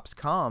the cops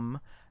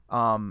come,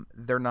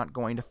 they're not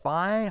going to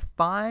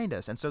find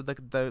us. And so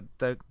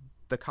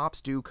the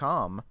cops do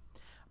come,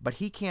 but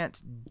he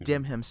can't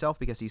dim himself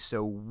because he's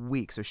so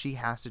weak. So she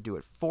has to do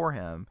it for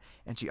him.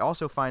 And she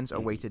also finds a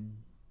way to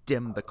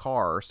dim the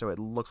car so it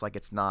looks like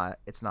it's not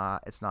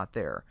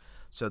there.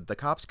 So the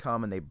cops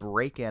come and they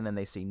break in and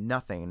they see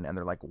nothing, and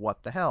they're like,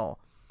 what the hell?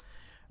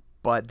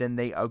 But then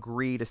they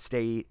agree to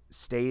stay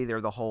there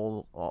the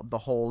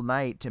whole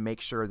night to make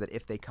sure that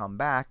if they come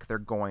back, they're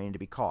going to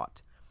be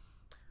caught.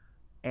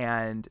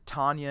 And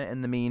Tanya,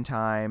 in the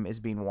meantime, is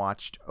being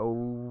watched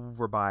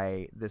over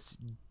by this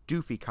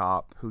doofy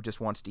cop who just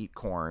wants to eat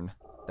corn.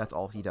 That's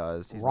all he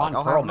does. He's Ron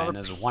like, Perlman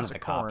is one of the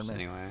cops,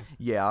 anyway.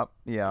 Yeah.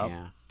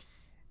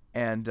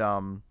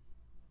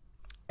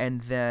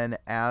 And then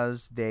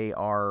as they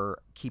are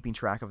keeping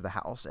track of the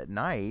house at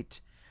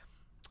night,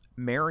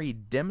 Mary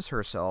dims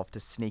herself to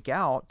sneak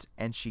out,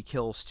 and she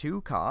kills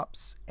 2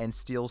 cops and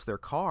steals their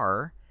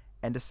car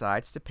and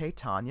decides to pay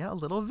Tanya a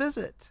little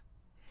visit.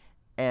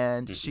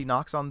 And she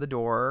knocks on the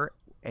door,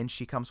 and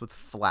she comes with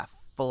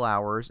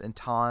flowers, and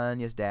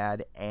Tanya's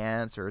dad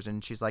answers,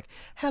 and she's like,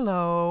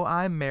 hello,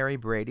 I'm Mary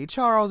Brady,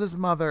 Charles's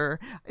mother.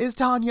 Is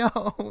Tanya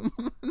home?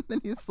 And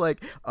then he's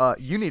like,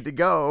 you need to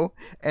go.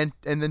 And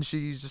then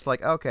she's just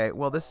like, okay,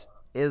 well, this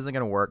isn't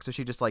gonna work. So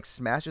she just like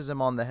smashes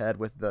him on the head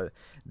with the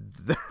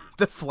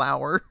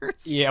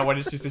flowers. Yeah, what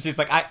is she's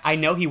like, I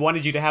know he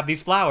wanted you to have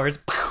these flowers.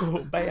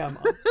 Bam.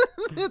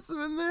 Hits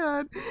him in the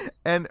head.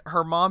 And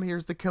her mom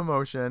hears the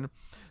commotion.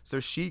 So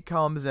she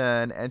comes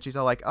in and she's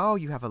all like, "Oh,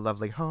 you have a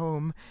lovely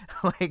home.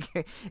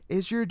 Like,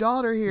 is your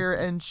daughter here?"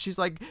 And she's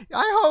like,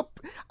 I hope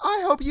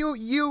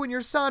you and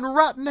your son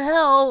rot in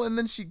hell." And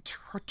then she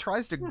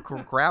tries to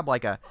grab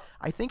like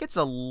I think it's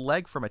a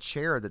leg from a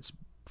chair that's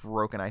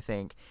broken, I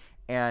think.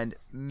 And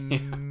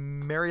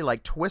Mary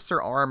like twists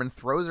her arm and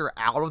throws her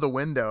out of the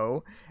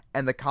window.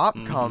 And the cop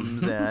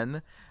comes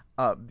in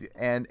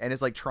and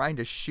is like trying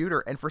to shoot her.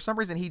 And for some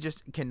reason, he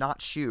just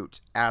cannot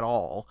shoot at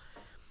all.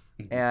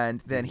 And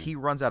then he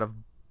runs out of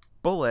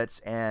bullets,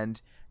 and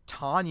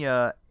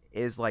Tanya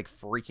is like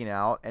freaking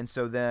out. And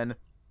so then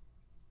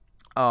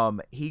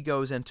he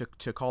goes in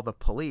to call the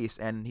police,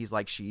 and he's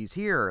like, she's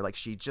here. Like,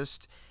 she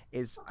just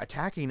is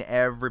attacking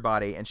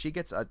everybody. And she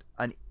gets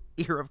an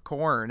ear of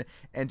corn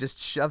and just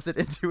shoves it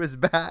into his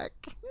back.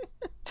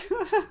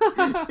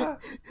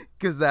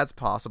 Because that's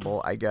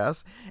possible, I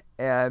guess.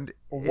 And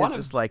it's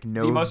just like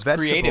no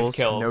vegetables,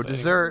 no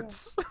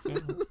desserts. Yeah.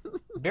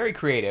 Very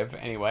creative,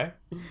 anyway.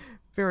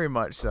 Very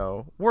much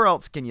so. Where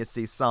else can you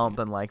see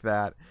something like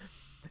that?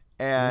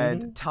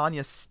 And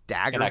Tanya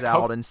staggers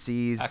out and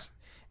sees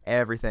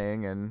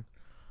everything. And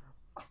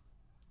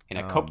in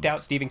a coked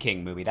out Stephen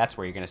King movie, that's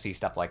where you're going to see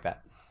stuff like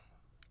that.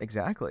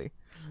 Exactly.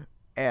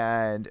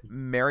 And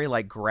Mary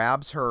like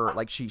grabs her,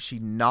 like she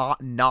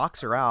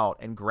knocks her out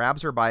and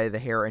grabs her by the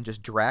hair and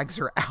just drags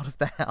her out of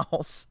the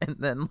house. And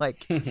then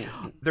like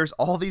there's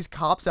all these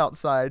cops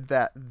outside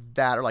that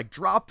are like,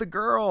 drop the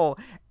girl.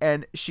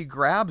 And she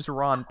grabs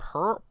Ron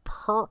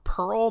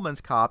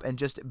Perlman's cop and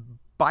just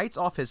bites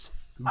off his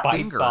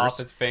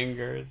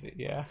fingers,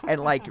 yeah.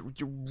 And like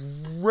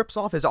rips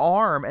off his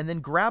arm and then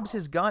grabs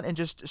his gun and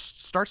just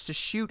starts to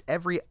shoot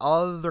every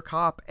other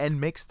cop and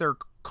makes their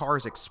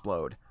cars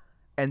explode.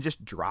 And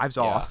just drives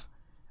off.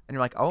 And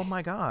you're like, oh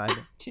my God,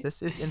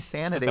 this is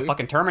insanity. It's like the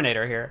fucking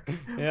Terminator here.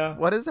 Yeah.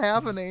 What is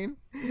happening?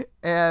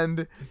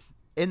 And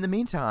in the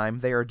meantime,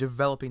 they are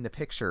developing the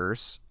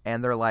pictures.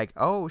 And they're like,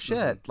 oh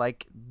shit,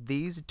 like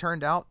these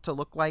turned out to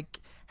look like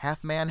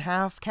half man,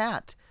 half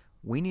cat.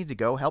 We need to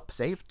go help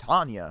save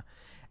Tanya.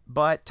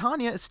 But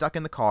Tanya is stuck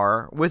in the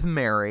car with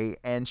Mary,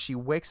 and she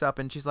wakes up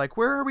and she's like,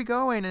 where are we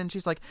going? And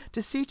she's like,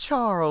 to see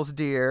Charles,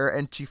 dear.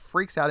 And she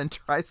freaks out and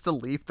tries to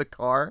leave the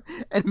car.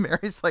 And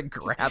Mary's like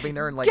grabbing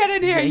her and like get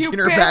in here, yanking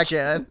her bitch! Back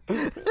in.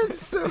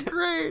 It's so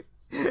great.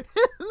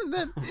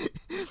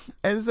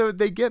 And so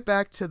they get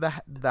back to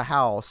the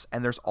house,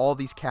 and there's all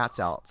these cats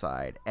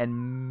outside.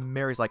 And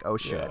Mary's like, oh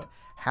shit,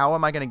 how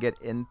am I going to get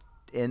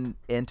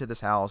into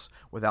this house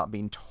without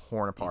being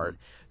torn apart?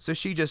 So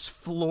she just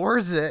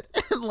floors it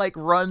and like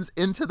runs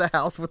into the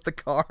house with the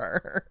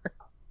car.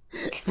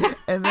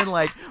 And then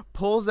like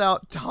pulls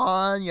out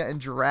Tanya and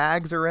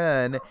drags her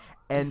in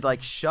and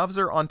like shoves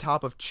her on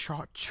top of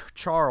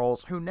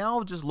Charles, who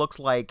now just looks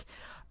like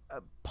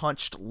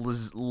punched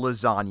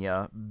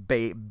lasagna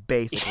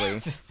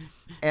basically.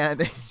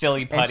 And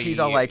silly putty. And she's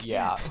all like,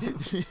 yeah.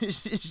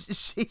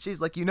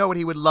 she's like, you know what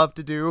he would love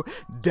to do?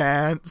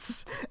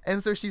 Dance.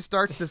 And so she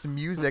starts this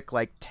music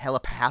like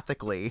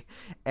telepathically,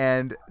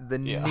 and the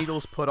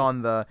needles put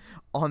on the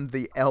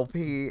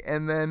LP,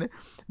 and then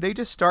they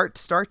just start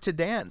to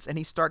dance, and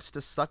he starts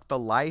to suck the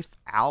life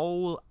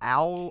out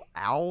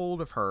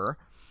of her.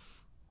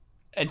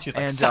 And she's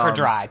like, suck her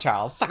dry,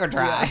 Charles. Suck her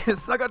dry. Yeah,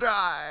 suck her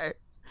dry.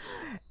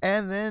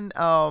 And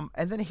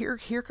then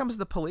here comes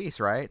the police,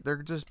 right? They're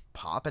just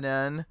popping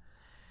in,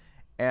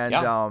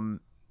 and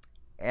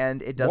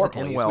it doesn't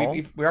end well.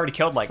 We already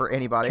killed like for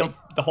anybody. Killed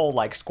the whole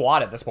like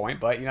squad at this point,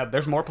 but you know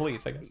there's more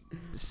police, I guess.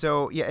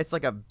 So yeah, it's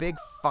like a big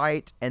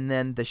fight, and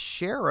then the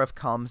sheriff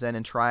comes in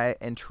and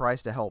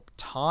tries to help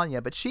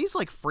Tanya, but she's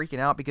like freaking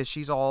out because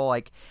she's all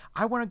like,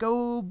 I want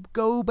to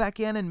go back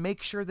in and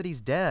make sure that he's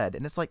dead,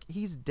 and it's like,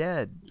 he's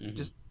dead,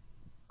 just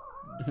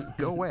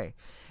go away.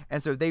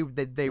 And so they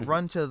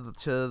run to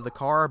the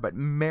car, but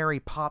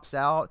Mary pops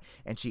out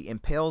and she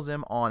impales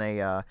him on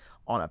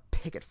a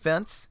picket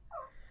fence,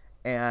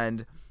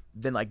 and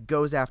then like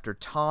goes after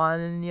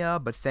Tanya.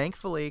 But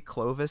thankfully,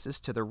 Clovis is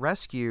to the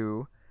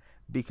rescue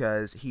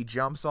because he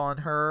jumps on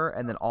her,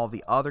 and then all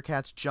the other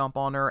cats jump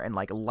on her and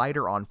like light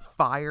her on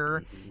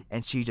fire,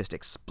 and she just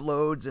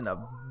explodes in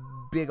a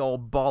big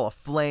old ball of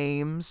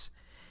flames,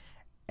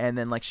 and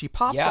then like she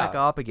pops back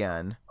up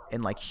again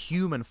in like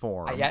human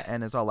form,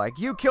 and is all like,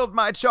 you killed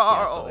my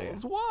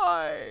Charles.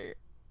 Why?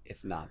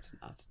 It's nuts.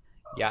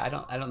 Yeah, I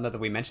don't know that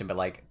we mentioned, but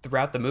like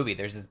throughout the movie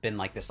there's been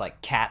like this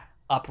like cat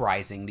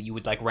uprising that you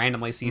would like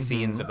randomly see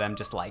scenes of them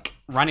just like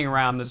running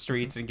around the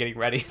streets and getting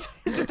ready. It's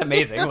just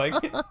amazing. Like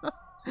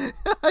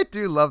I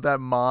do love that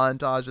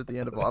montage at the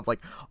end of like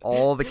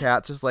all the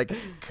cats just like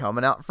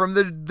coming out from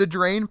the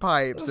drain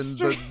pipes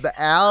and the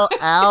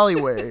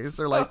alleyways.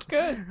 They're like,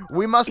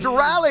 we must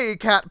rally,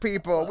 cat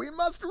people. We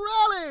must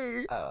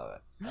rally. I love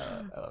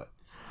it.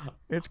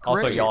 It's great.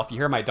 Also, y'all, if you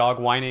hear my dog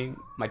whining,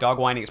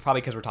 it's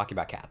probably because we're talking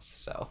about cats.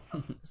 So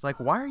it's like,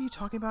 why are you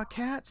talking about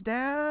cats,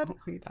 Dad? What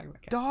are you talking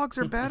about? Cats? Dogs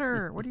are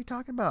better. What are you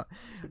talking about?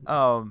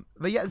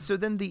 But yeah, so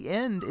then the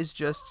end is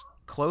just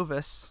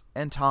Clovis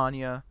and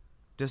Tanya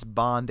just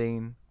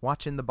bonding,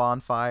 watching the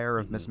bonfire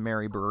of Miss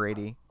Mary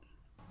Brady.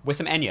 With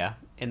some Enya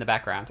in the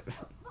background.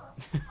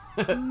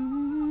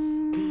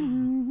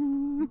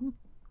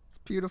 It's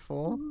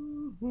beautiful.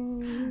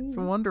 It's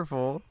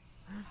wonderful.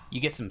 You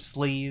get some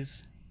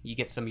sleaze. You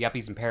get some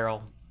yuppies in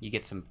peril. You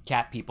get some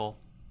cat people.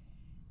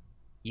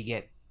 You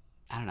get,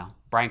 I don't know,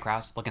 Brian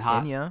Krause looking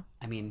hot. Enya.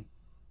 I mean,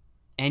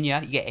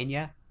 Enya. You get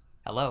Enya.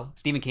 Hello.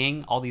 Stephen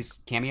King. All these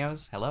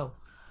cameos. Hello.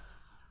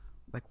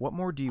 Like, what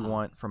more do you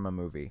want from a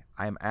movie?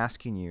 I am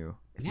asking you,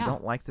 if you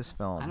don't like this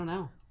film, I don't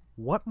know.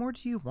 What more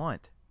do you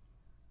want?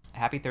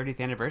 Happy 30th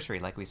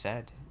anniversary, like we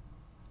said.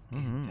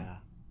 Mm-hmm. And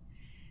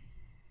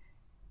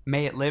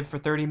may it live for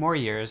 30 more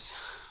years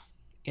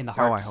in the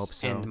hearts I hope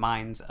so. and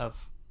minds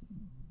of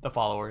the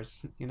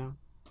followers, you know?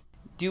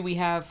 Do we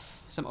have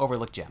some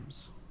overlooked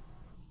gems?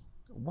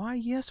 Why,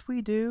 yes,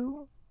 we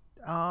do.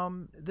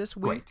 This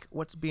week,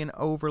 what's being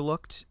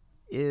overlooked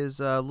is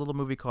a little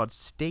movie called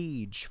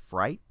Stage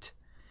Fright.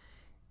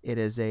 It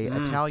is a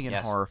Italian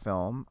horror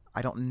film.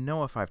 I don't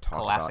know if I've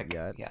talked about it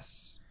yet.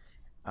 Yes.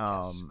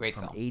 Great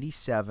film. From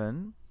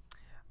 1987.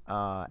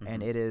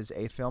 And it is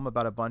a film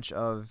about a bunch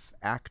of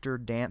actor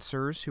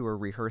dancers who are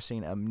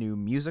rehearsing a new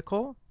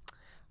musical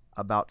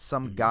about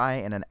some guy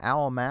in an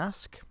owl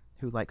mask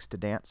who likes to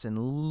dance in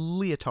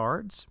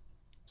leotards.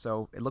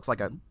 So it looks like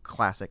a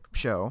classic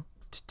show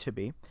to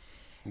be.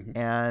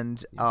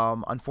 And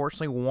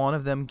unfortunately, one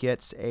of them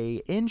gets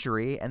a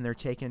injury and they're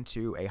taken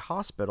to a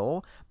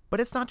hospital. But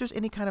it's not just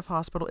any kind of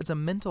hospital. It's a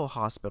mental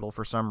hospital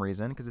for some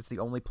reason because it's the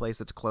only place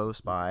that's close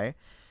by.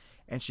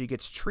 And she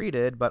gets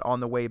treated, but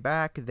on the way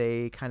back,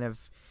 they kind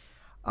of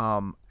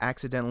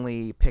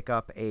accidentally pick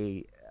up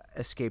a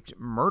escaped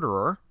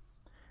murderer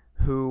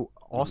who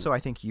also I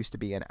think used to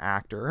be an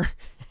actor.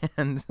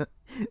 And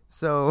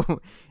so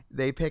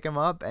they pick him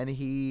up and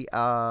he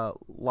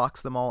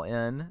locks them all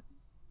in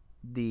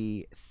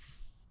the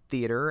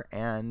theater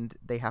and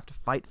they have to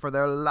fight for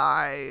their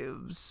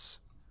lives.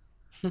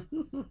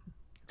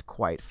 It's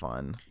quite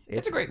fun.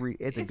 It's a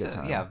good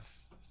time. Yeah,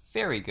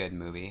 very good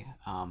movie.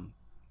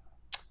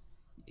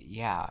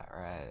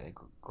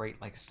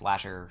 Great like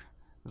slasher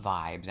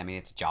vibes. I mean,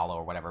 it's Giallo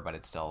or whatever, but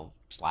it's still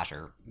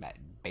slasher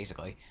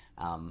basically.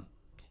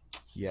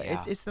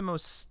 It's the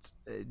most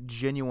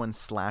genuine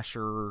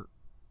slasher-ish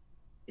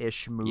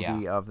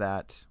movie of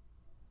that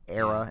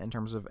era in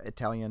terms of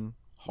Italian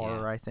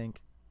horror. I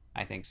think.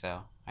 I think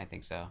so.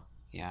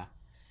 Yeah.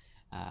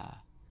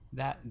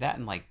 That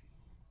and like,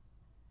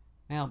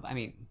 well, I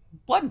mean,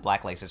 Blood and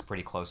Black Lace is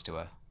pretty close to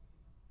a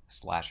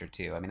slasher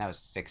too. I mean, that was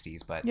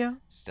 60s, but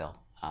still.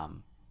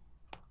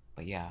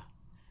 But yeah,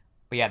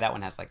 that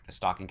one has like the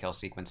stalk and kill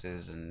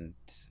sequences, and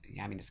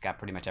I mean, it's got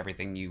pretty much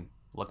everything you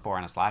look for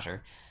in a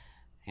slasher.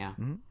 Yeah,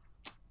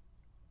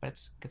 but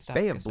it's good stuff.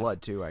 Bay of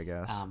Blood too, I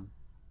guess.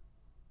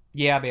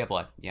 Bay of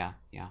Blood. Yeah.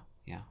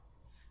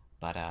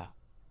 But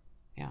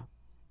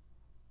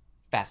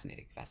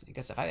fascinating,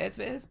 good stuff.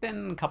 It's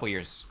been a couple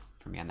years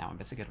for me on that one,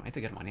 but it's a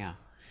good one. Yeah,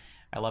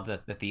 I love the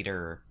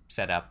theater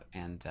setup,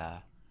 and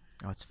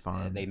it's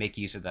fun. They make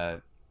use of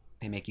the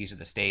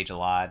stage a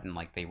lot, and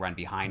like they run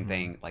behind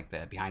like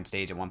the behind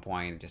stage at one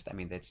point. Just, I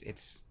mean, it's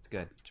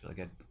good. It's really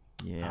good.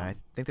 Yeah, I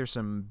think there's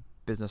some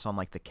business on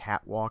like the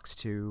catwalks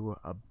too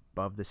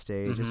above the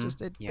stage. It's just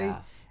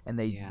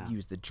they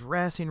use the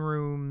dressing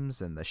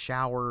rooms and the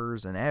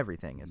showers and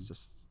everything. It's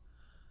just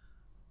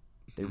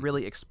they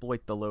really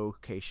exploit the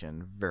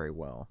location very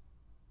well.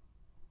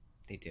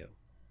 They do.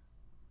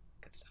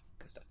 Good stuff.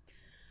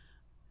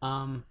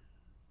 What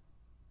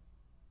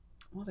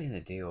was I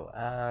gonna do?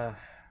 I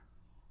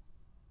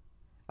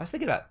was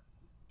thinking about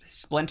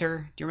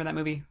Splinter. Do you remember that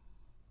movie?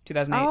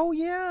 2008. Oh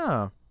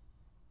yeah.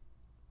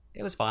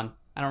 It was fun.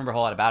 I don't remember a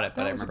whole lot about it,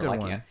 but I remember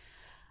liking it.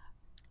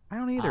 I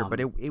don't either, but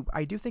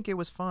I do think it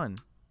was fun.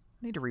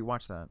 I need to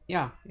rewatch that.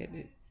 Yeah,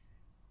 it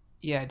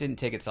didn't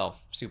take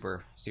itself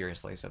super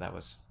seriously, so that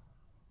was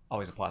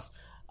always a plus.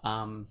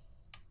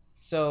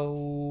 So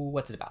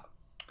what's it about?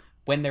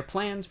 When their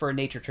plans for a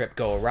nature trip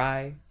go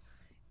awry,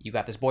 you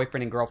got this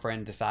boyfriend and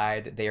girlfriend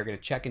decide they are going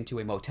to check into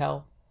a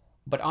motel,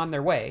 but on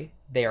their way,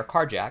 they are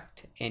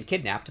carjacked and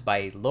kidnapped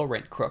by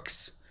low-rent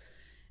crooks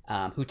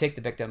who take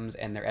the victims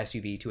and their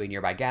SUV to a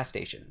nearby gas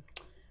station.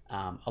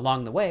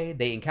 Along the way,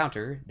 they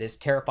encounter this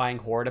terrifying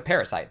horde of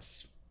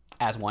parasites,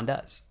 as one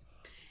does.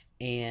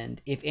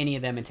 And if any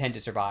of them intend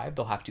to survive,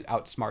 they'll have to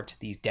outsmart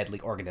these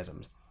deadly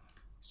organisms.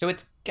 So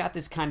it's got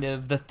this kind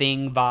of The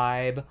Thing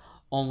vibe,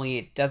 only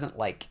it doesn't,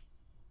 like,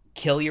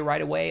 kill you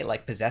right away. It,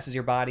 like, possesses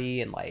your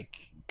body and, like,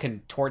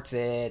 contorts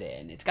it.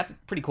 And it's got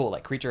pretty cool,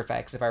 like, creature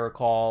effects, if I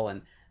recall,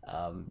 and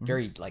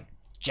very, like,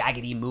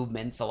 jaggedy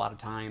movements a lot of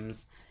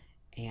times.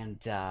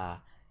 And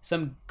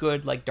some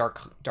good, like, dark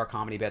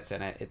comedy bits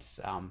in it. It's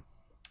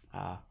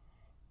a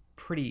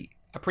pretty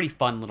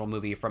fun little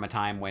movie from a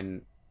time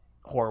when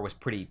horror was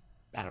pretty,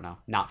 I don't know,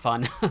 not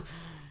fun.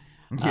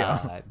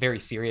 Very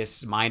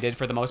serious-minded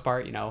for the most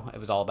part. You know, it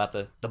was all about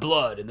the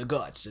blood and the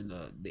guts and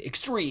the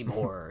extreme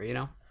horror. You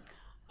know,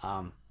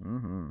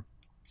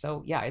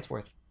 So yeah, it's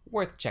worth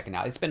checking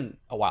out. It's been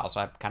a while,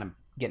 so I'm kind of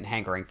getting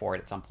hankering for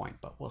it at some point,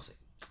 but we'll see.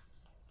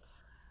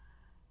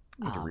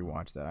 I need to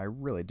rewatch that. I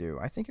really do.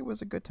 I think it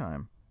was a good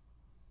time.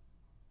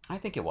 I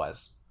think it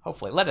was.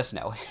 Hopefully, let us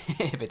know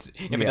if it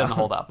doesn't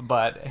hold up.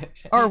 But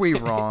are we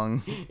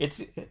wrong?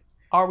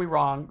 Are we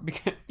wrong?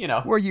 Because, you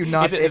know, were you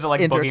not is it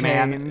like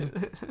entertained?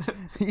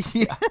 Boogeyman?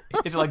 Yeah.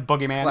 Is it like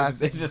Boogeyman?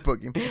 Classic it's just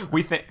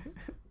Boogeyman.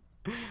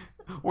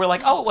 We're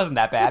like, oh, it wasn't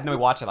that bad. And then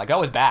we watch it like, oh,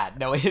 it was bad.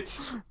 No,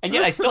 and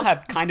yet I still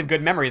have kind of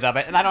good memories of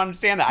it, and I don't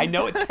understand that. I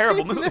know it's a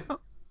terrible movie.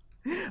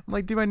 I'm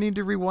like, do I need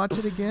to rewatch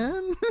it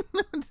again?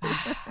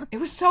 It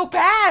was so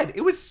bad.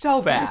 It was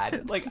so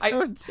bad. Like,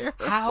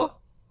 how?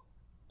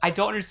 I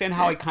don't understand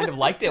how I kind of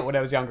liked it when I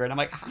was younger, and I'm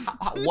like,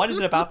 what is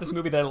it about this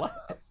movie that I like?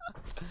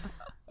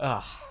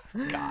 Oh,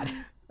 God.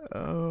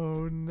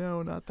 Oh,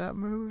 no, not that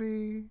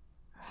movie.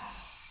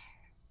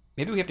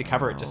 Maybe we have to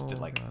cover it just to,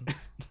 like,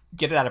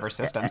 get it out of our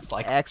systems.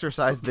 Like,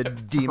 exercise the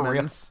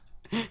demons.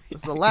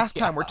 It's the last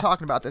time we're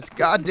talking about this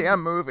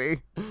goddamn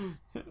movie.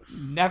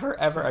 Never,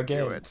 ever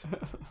again. Do it.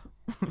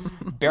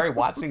 Barry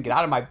Watson, get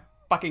out of my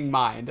fucking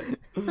mind.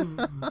 Go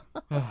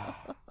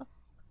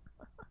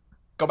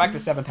back to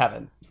Seventh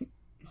Heaven.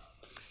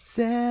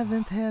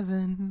 Seventh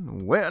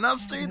Heaven, when I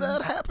see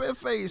that happy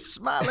face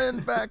smiling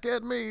back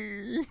at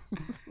me.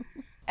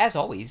 As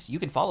always, you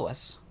can follow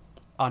us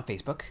on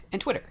Facebook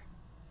and Twitter.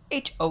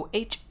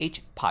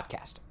 HOHH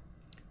Podcast.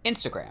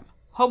 Instagram,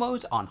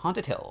 Homos on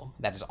Haunted Hill.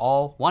 That is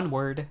all one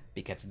word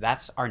because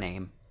that's our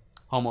name.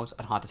 Homos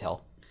on Haunted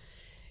Hill.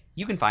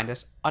 You can find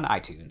us on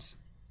iTunes.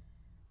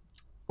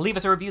 Leave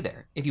us a review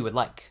there if you would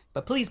like,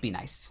 but please be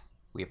nice.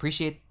 We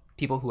appreciate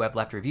people who have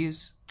left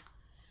reviews.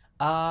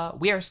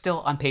 We are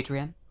still on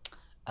Patreon.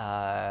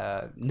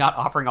 Not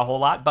offering a whole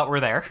lot, but we're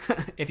there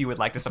if you would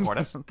like to support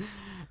us.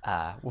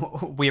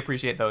 We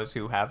appreciate those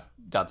who have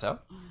done so.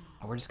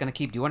 We're just going to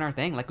keep doing our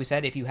thing. Like we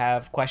said, if you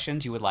have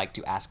questions you would like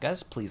to ask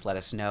us, please let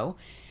us know.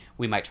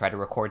 We might try to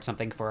record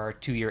something for our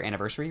 2-year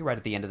anniversary right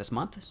at the end of this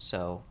month.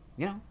 So,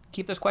 you know,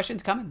 keep those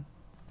questions coming.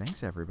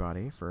 Thanks,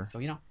 everybody, for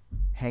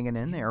hanging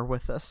in there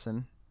with us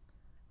and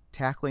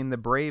tackling the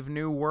brave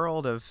new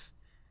world of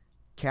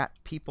cat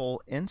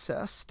people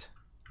incest.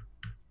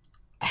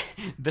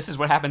 This is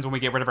what happens when we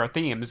get rid of our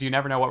themes. You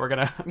never know what we're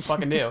going to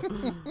fucking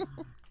do.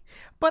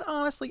 But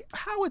honestly,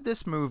 how would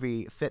this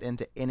movie fit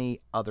into any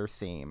other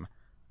theme?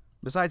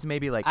 Besides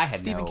maybe like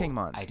Stephen King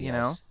month, ideas. You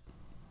know?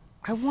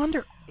 I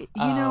wonder,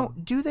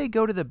 do they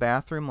go to the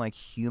bathroom like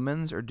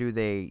humans or do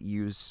they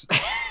use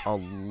a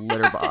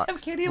litter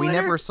box? We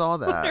never saw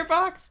that. Litter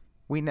box.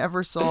 We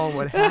never saw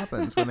what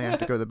happens when they have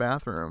to go to the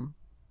bathroom.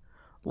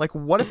 Like,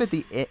 what if at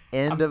the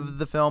end of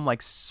the film,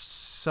 like,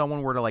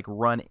 someone were to, like,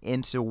 run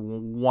into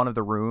one of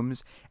the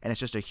rooms and it's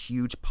just a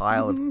huge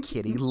pile of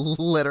kitty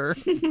litter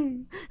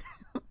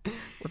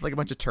with, like, a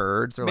bunch of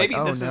turds? Or maybe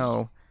like, oh,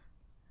 no.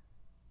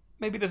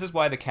 Maybe this is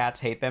why the cats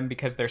hate them,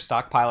 because they're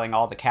stockpiling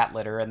all the cat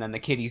litter and then the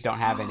kitties don't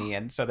have any,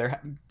 and so they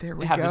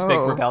have this big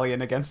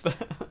rebellion against the...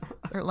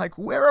 They're like,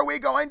 where are we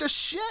going to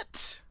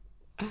shit?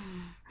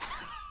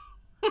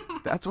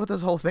 That's what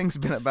this whole thing's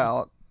been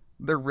about.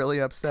 They're really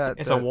upset.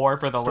 It's a war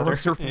for the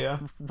litter. Are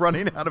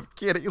running out of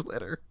kitty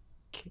litter.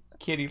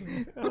 Kitty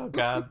litter. Oh,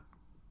 God.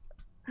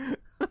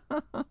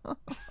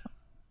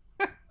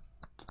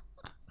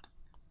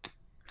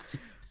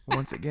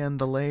 Once again,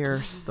 the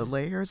layers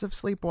of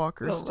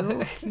Sleepwalkers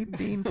still keep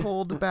being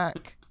pulled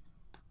back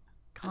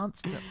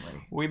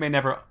constantly. We may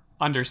never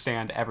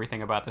understand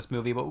everything about this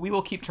movie, but we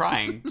will keep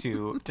trying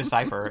to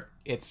decipher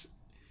its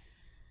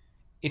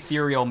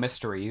ethereal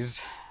mysteries.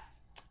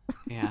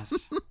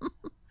 Yes.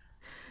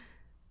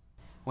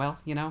 Well,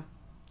 you know,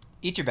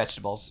 eat your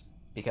vegetables,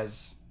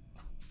 because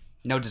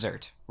no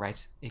dessert,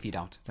 right? If you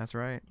don't. That's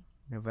right.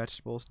 No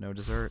vegetables, no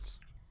desserts.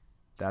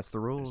 That's the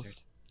rules.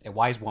 Dessert. A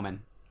wise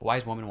woman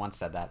once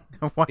said that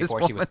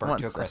before she was burnt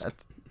to a crisp.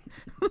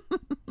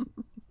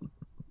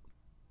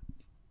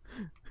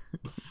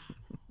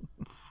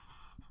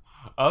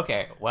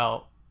 Okay,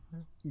 well,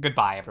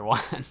 goodbye, everyone.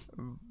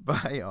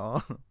 Bye,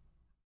 y'all.